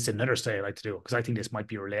 this is another study I like to do, because I think this might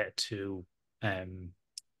be related to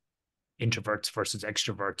introverts versus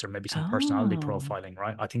extroverts, or maybe some personality profiling,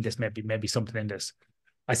 right? I think this may be something in this.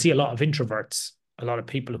 I see a lot of introverts, a lot of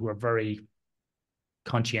people who are very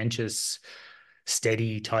conscientious,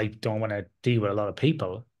 steady type, don't want to deal with a lot of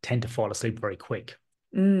people, tend to fall asleep very quick.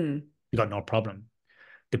 Mm. You got no problem.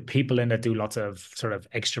 The people in that do lots of sort of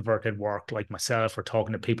extroverted work, like myself, or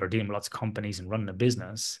talking to people, or dealing with lots of companies and running a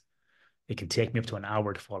business, it can take me up to an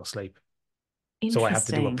hour to fall asleep. So I have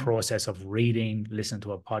to do a Interesting. process of reading, listen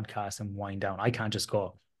to a podcast, and wind down. I can't just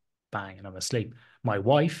go bang and I'm asleep. My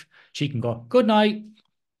wife, she can go, good night,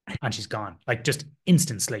 and she's gone. Like just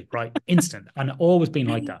instant sleep, right? Instant. And always been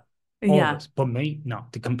like that. Yeah. Always. But me, no,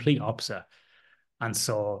 the complete opposite. And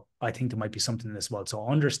so I think there might be something in this world. So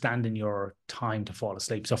understanding your time to fall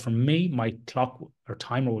asleep. So for me, my clock or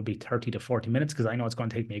timer will be 30 to 40 minutes because I know it's going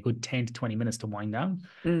to take me a good 10 to 20 minutes to wind down.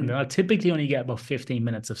 And then Mm. I'll typically only get about 15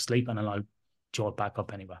 minutes of sleep and then I'll jolt back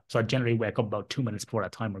up anyway. So I generally wake up about 2 minutes before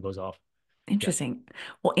that timer goes off. Yeah. Interesting.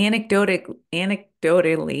 Well,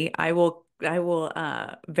 anecdotally, I will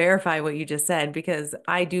verify what you just said because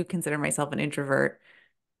I do consider myself an introvert,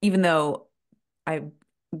 even though I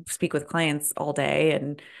speak with clients all day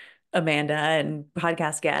and Amanda and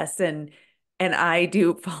podcast guests and I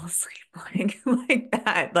do fall asleep like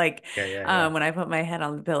that. Like Yeah. Yeah. Yeah. when I put my head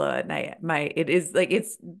on the pillow at night, it is like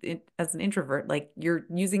as an introvert, like you're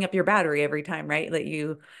using up your battery every time, right? Like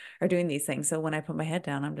you are doing these things. So when I put my head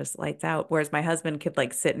down, I'm just lights out. Whereas my husband could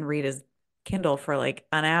like sit and read his Kindle for like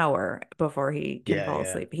an hour before he can Yeah. fall Yeah.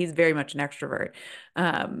 asleep. He's very much an extrovert.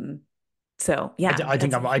 Um, so yeah, I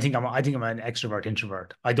think that's I'm an extrovert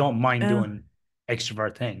introvert. I don't mind uh, doing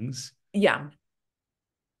extrovert things, yeah,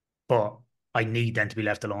 but I need them to be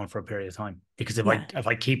left alone for a period of time because yeah, if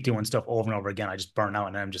I keep doing stuff over and over again, I just burn out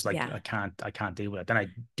and I'm just like yeah, I can't deal with it. Then I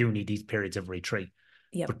do need these periods of retreat.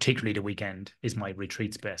 yep. Particularly the weekend is my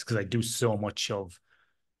retreat space because I do so much of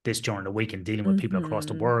this during the week and dealing with people across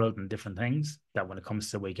the Hmm. world and different things that when it comes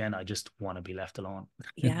to the weekend, I just want to be left alone.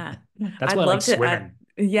 Yeah. That's I'd why I like love to swimming.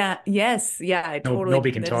 yeah, yes, yeah, I No, totally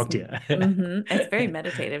nobody can that is talk to it's very you.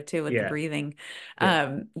 meditative too with the Yeah, breathing.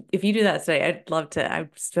 yeah. If you do that today, I'd love to. I'm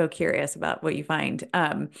so curious about what you find.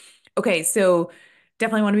 Okay, so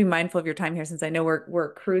definitely want to be mindful of your time here since I know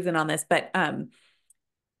we're cruising on this, but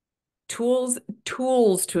tools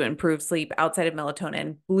tools to improve sleep outside of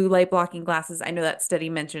melatonin, blue light blocking glasses. I know that study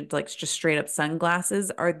mentioned like just straight up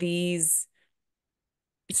sunglasses. Are these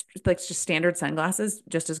it's like just standard sunglasses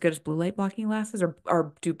just as good as blue light blocking glasses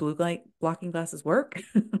or do blue light blocking glasses work?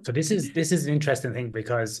 So this is an interesting thing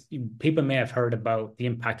because people may have heard about the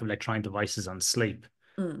impact of electronic devices on sleep.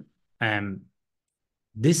 Mm, Um,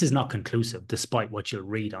 this is not conclusive, despite what you'll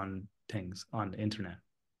read on things on the internet.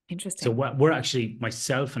 So interesting. we're actually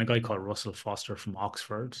myself and a guy called Russell Foster from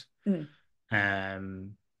Oxford, Mm,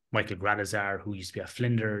 um, Michael Gradazar, who used to be at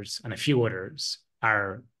Flinders, and a few others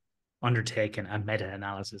are undertaking a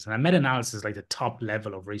meta-analysis. And a meta-analysis is like the top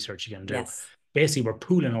level of research you can do. yes. Basically, we're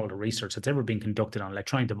pooling all the research that's ever been conducted on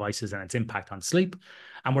electronic devices and its impact on sleep.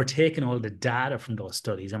 And we're taking all the data from those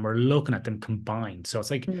studies and we're looking at them combined. So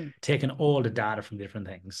it's like Mm, taking all the data from different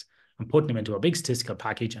things and putting them into a big statistical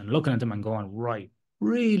package and looking at them and going, right,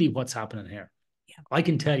 really what's happening here? yeah. I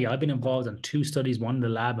can tell you, I've been involved in two studies, one in the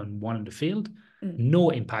lab and one in the field. Mm, No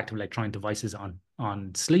impact of electronic devices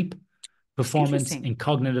on sleep, performance, interesting. in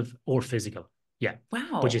cognitive or physical. Yeah.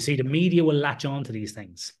 But you Wow. see, the media will latch on to these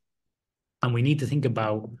things. And we need to think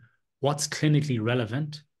about what's clinically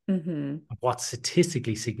relevant, Hmm. what's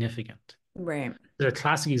statistically significant. Right. The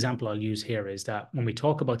classic example I'll use here is that when we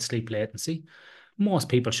talk about sleep latency, most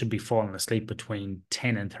people should be falling asleep between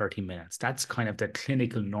 10 and 30 minutes. That's kind of the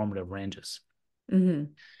clinical normative ranges. Hmm.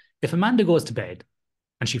 If Amanda goes to bed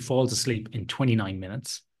and she falls asleep in 29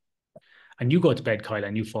 minutes, and you go to bed, Kyle,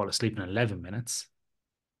 and you fall asleep in 11 minutes,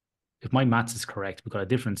 if my maths is correct, we've got a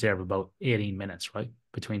difference there of about 18 minutes, right,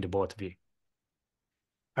 between the both of you.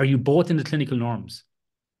 Are you both in the clinical norms?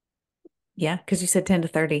 Yeah, because you said 10 to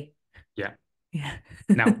 30. Yeah. Yeah.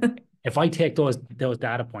 Now, if I take those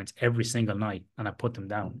data points every single night and I put them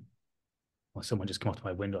down, well, someone just came up to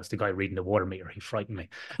my window. It's the guy reading the water meter. He frightened me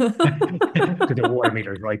because the water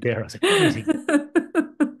meter is right there. I was like, what is he?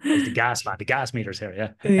 It's the gas man. The gas meter's here.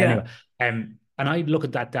 Yeah. Yeah. Anyway, and I look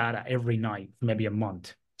at that data every night, for maybe a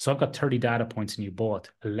month. So I've got 30 data points in you both,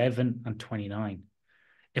 11 and 29.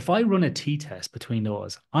 If I run a t-test between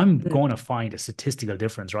those, I'm Mm, going to find a statistical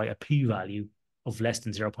difference, right? A p-value of less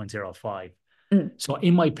than 0.05. mm, So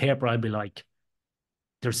in my paper, I'd be like,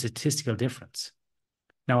 there's a statistical difference.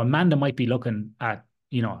 Now, Amanda might be looking at,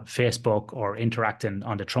 Facebook or interacting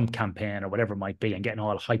on the Trump campaign or whatever it might be and getting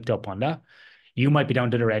all hyped up on that. You might be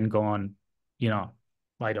down to the other end going, you know,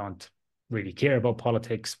 I don't really care about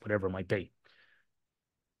politics, whatever it might be.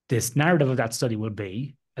 This narrative of that study will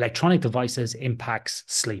be electronic devices impacts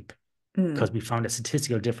sleep because we found a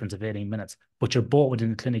statistical difference of 18 minutes, but you're both within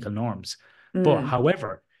the clinical norms. But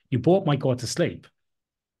however, you both might go to sleep.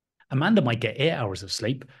 Amanda might get 8 hours of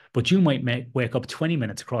sleep, but you might wake up 20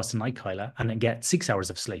 minutes across the night, Kyla, and then get 6 hours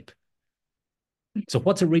of sleep. So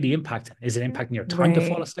what's it really impacting? Is it impacting your time to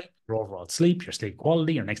fall asleep, your overall sleep, your sleep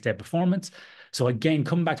quality, your next day performance? So again,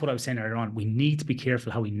 coming back to what I was saying earlier on, we need to be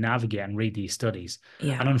careful how we navigate and read these studies.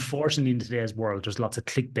 Yeah. And unfortunately, in today's world, there's lots of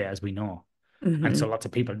clickbait, as we know. And so lots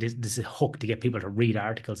of people, this is a hook to get people to read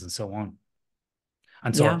articles and so on.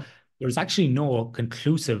 And so there's actually no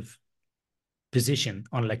conclusive position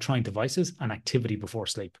on electronic devices and activity before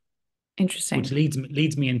sleep. Interesting. Which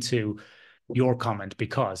leads me into your comment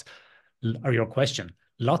or your question.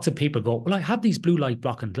 Lots of people go, well, I have these blue light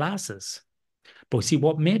blocking glasses. But see,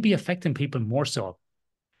 what may be affecting people more so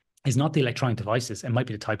is not the electronic devices. It might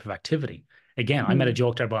be the type of activity. Again, I made a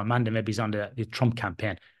joke there about Amanda, maybe he's on the Trump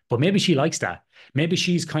campaign, but maybe she likes that. Maybe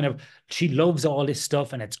she loves all this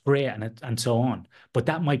stuff and it's great and so on. But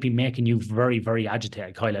that might be making you very, very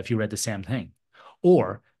agitated, Kyla, if you read the same thing.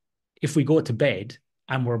 Or if we go to bed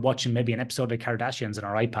and we're watching maybe an episode of the Kardashians on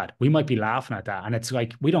our iPad, we might be laughing at that. And it's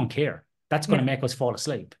like, we don't care. That's going to make us fall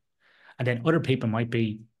asleep. And then other people might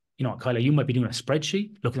be, Kyla, you might be doing a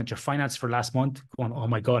spreadsheet, looking at your finances for last month, going, oh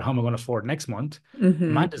my God, how am I going to afford next month?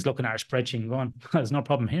 Amanda's looking at her spreadsheet and going, there's no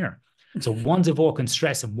problem here. So one's evoking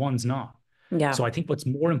stress and one's not. Yeah. So I think what's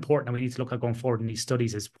more important that we need to look at going forward in these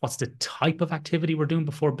studies is what's the type of activity we're doing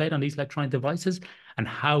before bed on these electronic devices and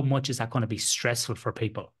how much is that going to be stressful for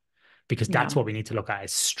people? Because that's what we need to look at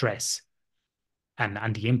is stress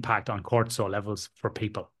and the impact on cortisol levels for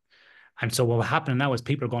people. And so what's happening now is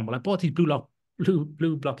people are going, well, I bought these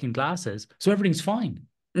blue blocking glasses, so everything's fine.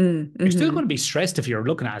 You're still going to be stressed if you're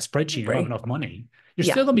looking at a spreadsheet and you don't have enough money. You're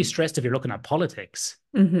still going to be stressed if you're looking at politics.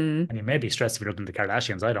 And you may be stressed if you're looking at the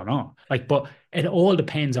Kardashians. I don't know. But it all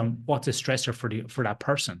depends on what's a stressor for that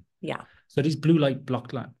person. Yeah. So these blue light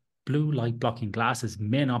blocking glasses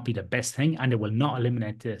may not be the best thing, and it will not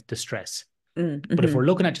eliminate the stress. But if we're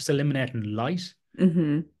looking at just eliminating light,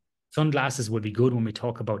 sunglasses would be good when we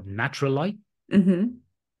talk about natural light. And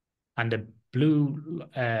the blue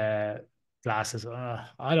glasses,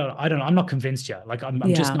 I don't know. I'm not convinced yet.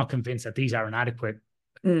 I'm just not convinced that these are an adequate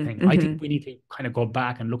thing. I think we need to kind of go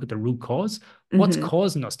back and look at the root cause. What's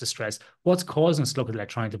causing us to stress? What's causing us to look at the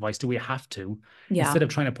electronic device? Do we have to? Instead of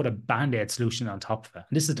trying to put a band-aid solution on top of it.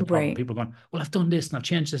 And this is the problem. People are going, well, I've done this and I've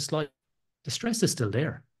changed this life. The stress is still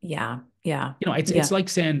there. Yeah. Yeah. It's like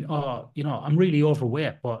saying, oh, I'm really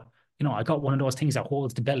overweight, but I got one of those things that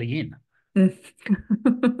holds the belly in.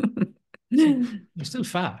 You're still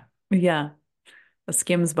fat. Yeah. A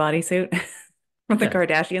Skims bodysuit with the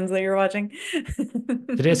Kardashians that you're watching.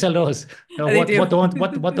 Do they sell those? No, what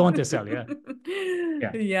don't they sell? Yeah.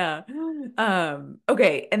 Yeah.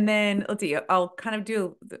 Okay. And then let's see, I'll kind of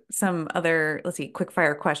do some other, quick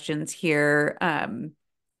fire questions here.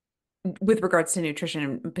 With regards to nutrition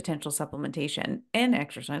and potential supplementation and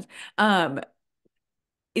exercise.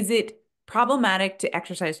 Is it problematic to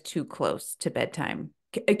exercise too close to bedtime?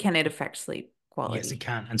 Can it affect sleep quality? Yes, it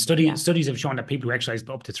can. And studies have shown that people who exercise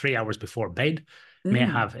up to 3 hours before bed may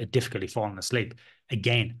have a difficulty falling asleep.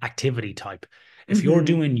 Again, activity type. If you're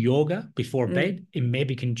doing yoga before bed, it may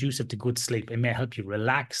be conducive to good sleep. It may help you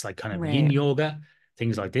relax, like kind of yin yoga,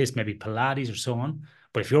 things like this, maybe Pilates or so on.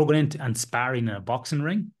 But if you're going into and sparring in a boxing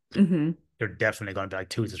ring, you're definitely going to be like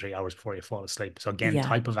 2 to 3 hours before you fall asleep. So again,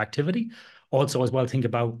 type of activity. Also, as well, think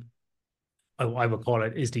about, I would call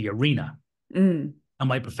it, is the arena. I'm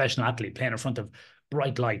a professional athlete playing in front of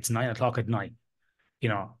bright lights, 9 o'clock at night,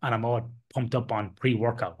 and I'm all pumped up on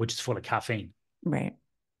pre-workout, which is full of caffeine. Right.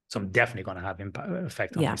 So I'm definitely going to have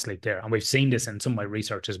effect on my sleep there. And we've seen this in some of my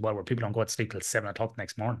research as well, where people don't go to sleep till 7 o'clock the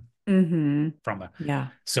next morning from it. Yeah.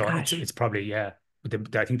 So it's probably, I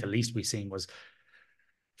think the least we've seen was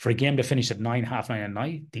for a game that finished at 9, half 9 at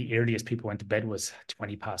night, the earliest people went to bed was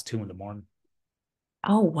 20 past 2 in the morning.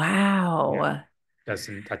 Oh, wow. Yeah. That's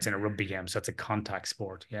in a rugby game, so it's a contact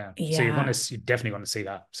sport. Yeah. So you're definitely going to see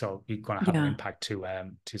that. So you're going to have an impact to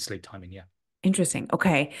sleep timing. Yeah. Interesting.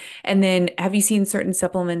 Okay. And then have you seen certain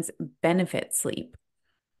supplements benefit sleep?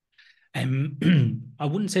 I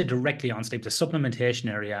wouldn't say directly on sleep. The supplementation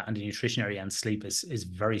area and the nutrition area and sleep is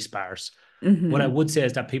very sparse. What I would say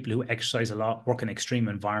is that people who exercise a lot, work in extreme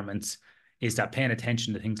environments, is that paying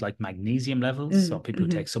attention to things like magnesium levels. So people who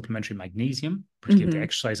take supplementary magnesium, particularly if they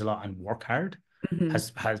exercise a lot and work hard,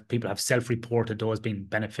 has people have self-reported those being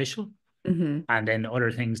beneficial. And then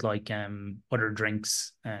other things like other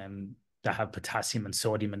drinks that have potassium and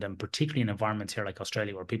sodium in them, particularly in environments here like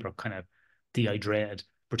Australia where people are kind of dehydrated,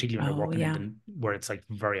 particularly when they're Oh, working yeah. where it's like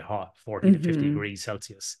very hot, 40 to 50 Mm-hmm. degrees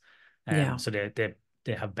Celsius. Yeah. So they said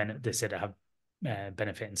they have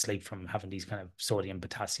benefit in sleep from having these kind of sodium,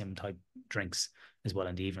 potassium type drinks as well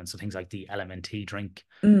in the evening. So things like the LMNT drink,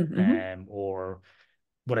 Mm-hmm. or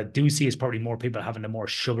what I do see is probably more people having the more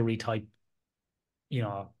sugary type, you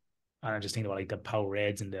know, and I just think about like the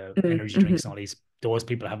Powerades and the energy drinks and all these. Those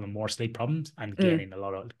people having more sleep problems and Mm-hmm.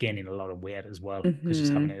 gaining a lot of weight as well, because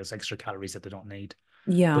just having Mm-hmm. those extra calories that they don't need.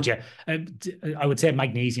 Yeah. But yeah, I would say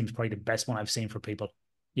magnesium is probably the best one I've seen for people.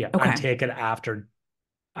 Yeah, and Okay. take it after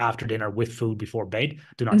dinner with food before bed.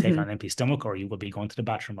 Do not take it Mm-hmm. on an empty stomach, or you will be going to the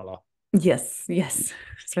bathroom a lot. Yes, yes,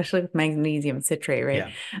 especially with magnesium citrate, right?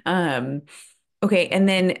 Yeah. Um, okay, and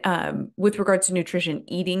then with regards to nutrition,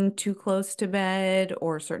 eating too close to bed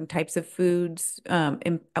or certain types of foods,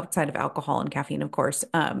 outside of alcohol and caffeine, of course,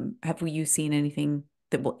 have you seen anything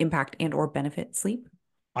that will impact and or benefit sleep?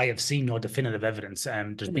 I have seen no definitive evidence.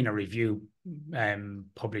 There's been Mhm. a review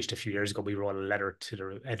published a few years ago. We wrote a letter to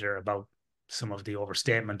the editor about some of the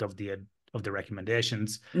overstatement of the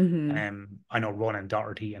recommendations. Mhm. I know Ronan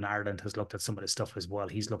Doherty in Ireland has looked at some of the stuff as well.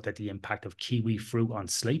 He's looked at the impact of kiwi fruit on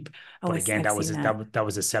sleep, Oh, but again, I've seen that. that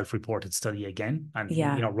was a self-reported study again. And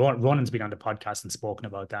Yeah. Ronan's been on the podcast and spoken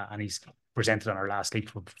about that, and he's presented on our last Sleep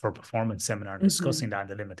for Performance seminar and Hmm. discussing that and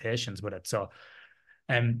the limitations with it. So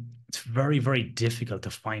it's very, very difficult to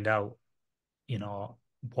find out, you know,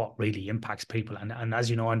 what really impacts people. And as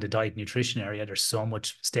you know, in the diet nutrition area, there's so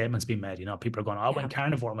much statements being made. You know, people are going, "Oh, I Yeah. went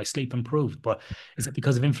carnivore, my sleep improved." But is it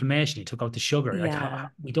because of inflammation? You took out the sugar. Like, Yeah.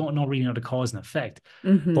 we don't know really know the cause and effect.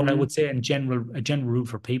 But I Hmm. would say in general, a general rule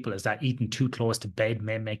for people is that eating too close to bed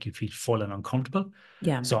may make you feel full and uncomfortable.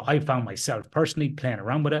 Yeah. So I found myself personally playing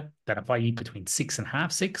around with it, that if I eat between 6 and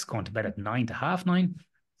half 6, going to bed at 9 to half 9,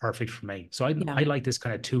 perfect for me. So Yeah. I like this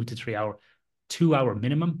kind of 2 to 3 hour, 2 hour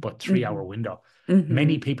minimum, but 3 hour Hmm. window. Hmm.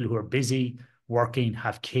 Many people who are busy, working,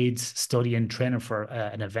 have kids, studying, training for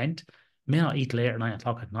an event may not eat later 9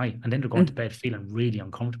 o'clock at night, and then they're going to bed feeling really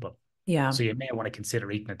uncomfortable. Yeah. So you may want to consider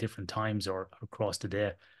eating at different times or across the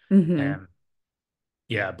day. Hmm. Um,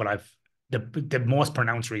 yeah, but the most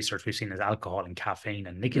pronounced research we've seen is alcohol and caffeine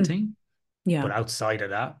and nicotine. Yeah. But outside of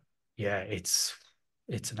that, yeah, it's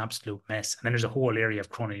an absolute mess. And then there's a whole area of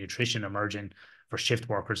chrononutrition emerging for shift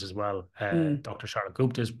workers as well. Mm. Dr. Charlotte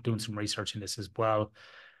Gupta is doing some research in this as well.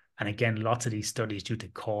 And again, lots of these studies, due to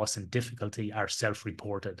cost and difficulty, are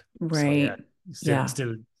self-reported. So yeah, Right. still Yeah.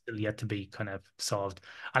 still still yet to be kind of solved.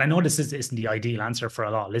 And I know this isn't the ideal answer for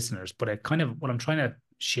a lot of listeners, but it kind of, what I'm trying to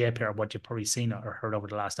shape here, what you've probably seen or heard over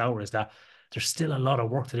the last hour, is that there's still a lot of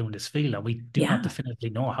work to do in this field, and we do not Yeah. definitively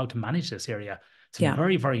know how to manage this area. It's Yeah.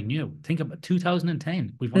 very, very new. Think about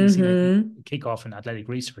 2010. We've only seen a Hmm. kickoff in athletic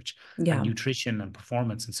research and Yeah. nutrition and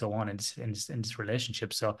performance and so on in this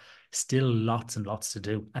relationship. So still lots and lots to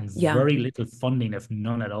do, and Yeah. very little funding, if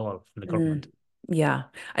none at all, from the Mm. government. Yeah.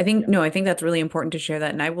 I think, Yeah. no, I think that's really important to share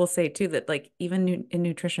that. And I will say too that like even in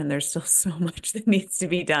nutrition, there's still so much that needs to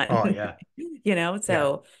be Oh done, yeah. Yeah.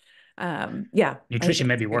 So yeah, I think Nutrition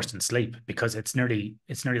may that's be worse great. than sleep, because it's nearly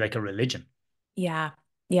like a religion. Yeah.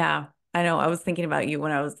 Yeah. I know. I was thinking about you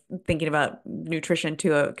when I was thinking about nutrition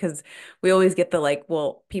too, because we always get the like,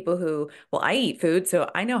 well, people who, well, I eat food,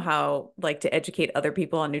 so I know how like to educate other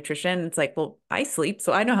people on nutrition. It's like, well, I sleep,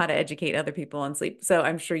 so I know how to educate other people on sleep. So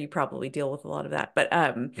I'm sure you probably deal with a lot of that. But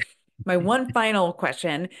my one final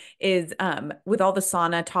question is with all the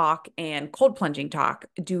sauna talk and cold plunging talk,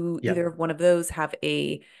 do Yeah. either one of those have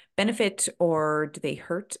a benefit or do they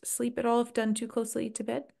hurt sleep at all if done too closely to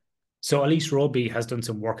bed? So Elise Roby has done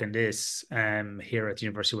some work in this here at the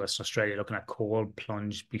University of Western Australia, looking at cold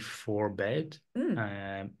plunge before bed.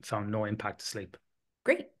 Mm. Found no impact to sleep.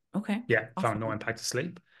 Great. Okay. Yeah, found no Awesome. impact to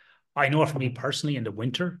sleep. I know for me personally, in the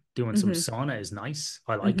winter, doing some Hmm. sauna is nice.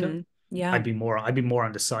 I like it. Hmm. Yeah. I'd be more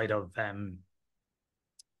on the side of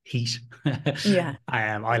heat. Yeah.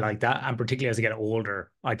 I like that, and particularly as I get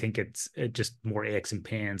older, I think it just more aches and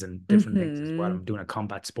pains and different things as well. Hmm. I'm doing a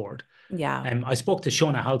combat sport. Yeah. I spoke to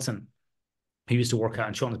Shona Halson, who used to work out,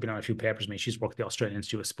 and Shauna's been on a few papers with me. She's worked at the Australian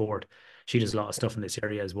Institute of Sport. She does a lot of stuff in this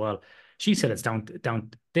area as well. She said it's down.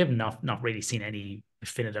 They've not really seen any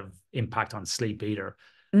definitive impact on sleep either,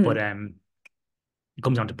 but Mm. it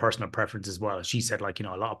comes down to personal preference as well. She said, like, a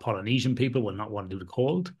lot of Polynesian people will not want to do the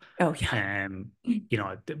cold. Oh, yeah. Um,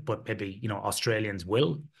 but maybe, Australians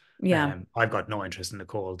will. Yeah. I've got no interest in the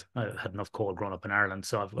cold. I had enough cold growing up in Ireland,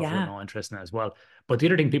 so I've got Yeah. no interest in it as well. But the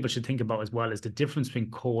other thing people should think about as well is the difference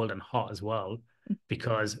between cold and hot as well,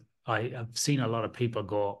 because I have seen a lot of people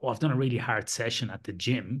go, "Oh, I've done a really hard session at the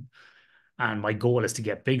gym, and my goal is to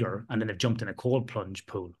get bigger," and then they've jumped in a cold plunge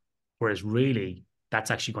pool. Whereas really, that's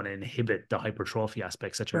actually going to inhibit the hypertrophy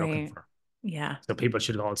aspects that you're looking Right. for. Yeah. So people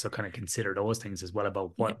should also kind of consider those things as well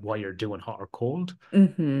about Yeah. why you're doing hot or cold and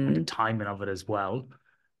the Mm-hmm. timing of it as well.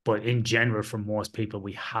 But in general, for most people,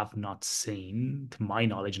 we have not seen, to my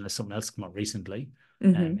knowledge, unless something else come up recently,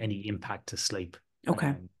 Mm-hmm. any impact to sleep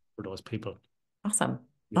Okay. for those people. Awesome.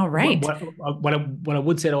 Yeah. All right. What I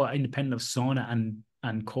would say though, independent of sauna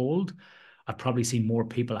and cold, I've probably seen more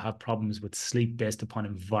people have problems with sleep based upon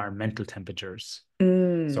environmental temperatures.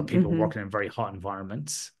 So people Mm-hmm. working in very hot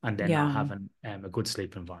environments and then not Yeah. having a good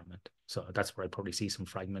sleep environment. So that's where I probably see some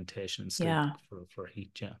fragmentation in sleep Yeah. for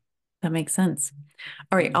heat. Yeah. That makes sense.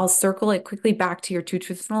 All right, I'll circle it quickly back to your two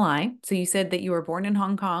truths and a lie. So you said that you were born in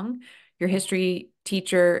Hong Kong. Your history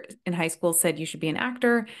teacher in high school said you should be an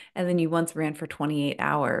actor, and then you once ran for 28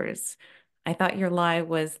 hours. I thought your lie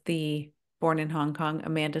was the born in Hong Kong.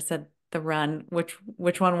 Amanda said the run.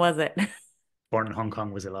 Which one was it? Born in Hong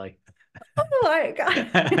Kong was a lie. Oh my God.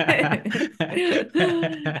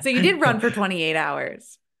 So you did run for 28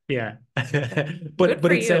 hours. Yeah. Good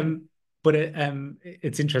for you.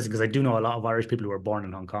 It's interesting because I do know a lot of Irish people who were born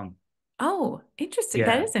in Hong Kong. Oh, interesting.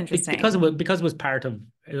 That Yeah. is interesting. Because it was part of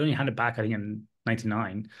it only handed back, I think, in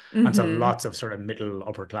 99. And so Mm-hmm. lots of sort of middle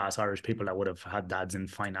upper class Irish people that would have had dads in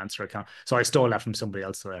finance or account. So I stole that from somebody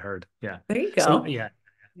else that I heard. Yeah. There you So go. yeah.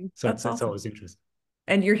 So That's it's awesome. always interesting.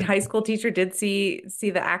 And your high school teacher did see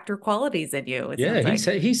the actor qualities in you, it Yeah, sounds he like.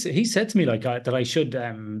 said he said to me like that I should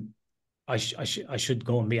I should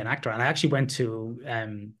go and be an actor. And I actually went to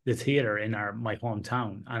the theater in my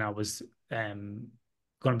hometown, and I was going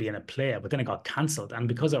to be in a play, but then it got cancelled. And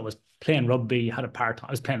because I was playing rugby, had a part I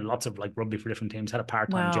was playing lots of like rugby for different teams, had a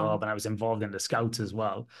part-time Wow. job, and I was involved in the scouts as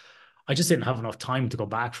well. I just didn't have enough time to go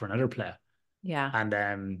back for another play. Yeah.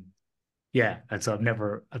 And yeah, and so I've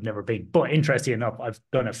never been. But interesting enough, I've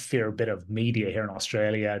done a fair bit of media here in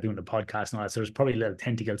Australia, doing the podcast and all that. So there's probably little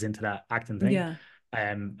tentacles into that acting thing. Yeah.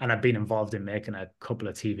 And I've been involved in making a couple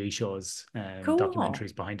of TV shows, Cool.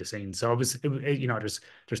 documentaries behind the scenes. So you know, there's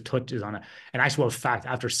touches on it. And actual fact,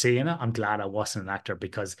 after seeing it, I'm glad I wasn't an actor,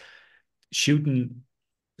 because shooting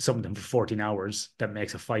something for 14 hours that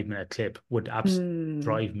makes a 5-minute clip would Mm,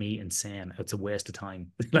 drive me insane. It's a waste of time.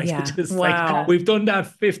 Like, yeah. just like, Wow. we've done that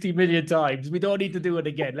 50 million times. We don't need to do it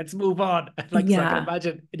again. Let's move on. Like, so I can Yeah.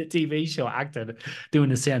 imagine in a TV show acting, doing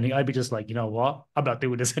the same thing. I'd be just like, you know what? I'm not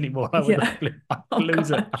doing this anymore. Yeah. I Oh would lose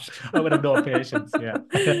it. gosh. I would have no patience. Yeah.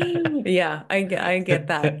 Yeah, I get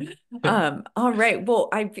that. All right. Well,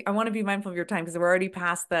 I want to be mindful of your time because we're already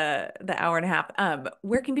past the hour and a half.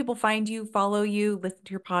 Where can people find you, follow you, listen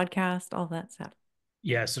to your podcast, all that stuff?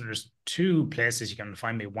 Yeah, so there's two places you can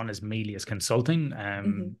find me. One is Melius Consulting,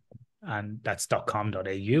 Hmm. and that's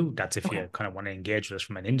 .com.au. That's if Okay. you kind of want to engage with us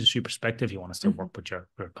from an industry perspective, you want us to Hmm. work with your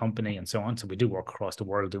company and so on. So we do work across the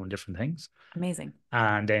world doing different things. Amazing.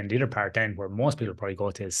 And then the other part then where most people probably go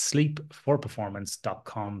to is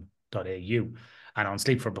sleepforperformance.com.au. And on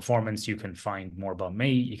Sleep for Performance, you can find more about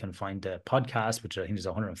me. You can find the podcast, which I think is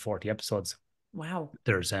 140 episodes. Wow.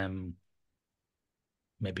 There's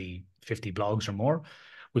maybe 50 blogs or more.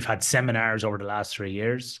 We've had seminars over the last 3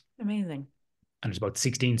 years, Amazing. and there's about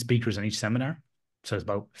 16 speakers in each seminar. So there's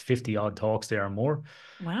about 50 odd talks there or more.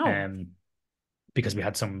 Wow. Um, because we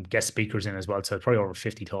had some guest speakers in as well. So probably over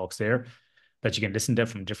 50 talks there that you can listen to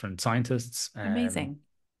from different scientists. Amazing.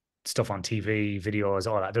 Stuff on TV, videos,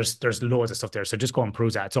 all that. There's loads of stuff there. So just go and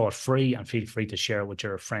peruse that. It's all free, and feel free to share it with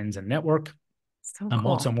your friends and network. So I'm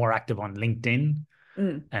also cool. more active on LinkedIn.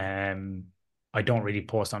 Mm. I don't really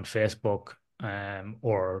post on Facebook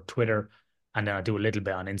or Twitter, and then I do a little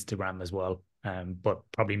bit on Instagram as well. But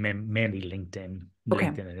probably mainly LinkedIn, Okay.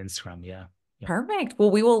 LinkedIn and Instagram. Yeah, yeah. Perfect.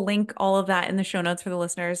 Well, we will link all of that in the show notes for the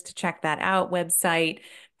listeners to check that out. Website,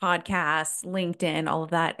 podcasts, LinkedIn, all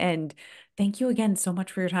of that. And thank you again so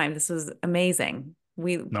much for your time. This was amazing.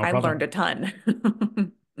 No I learned a problem.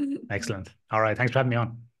 ton. Excellent. All right. Thanks for having me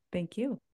on. Thank you.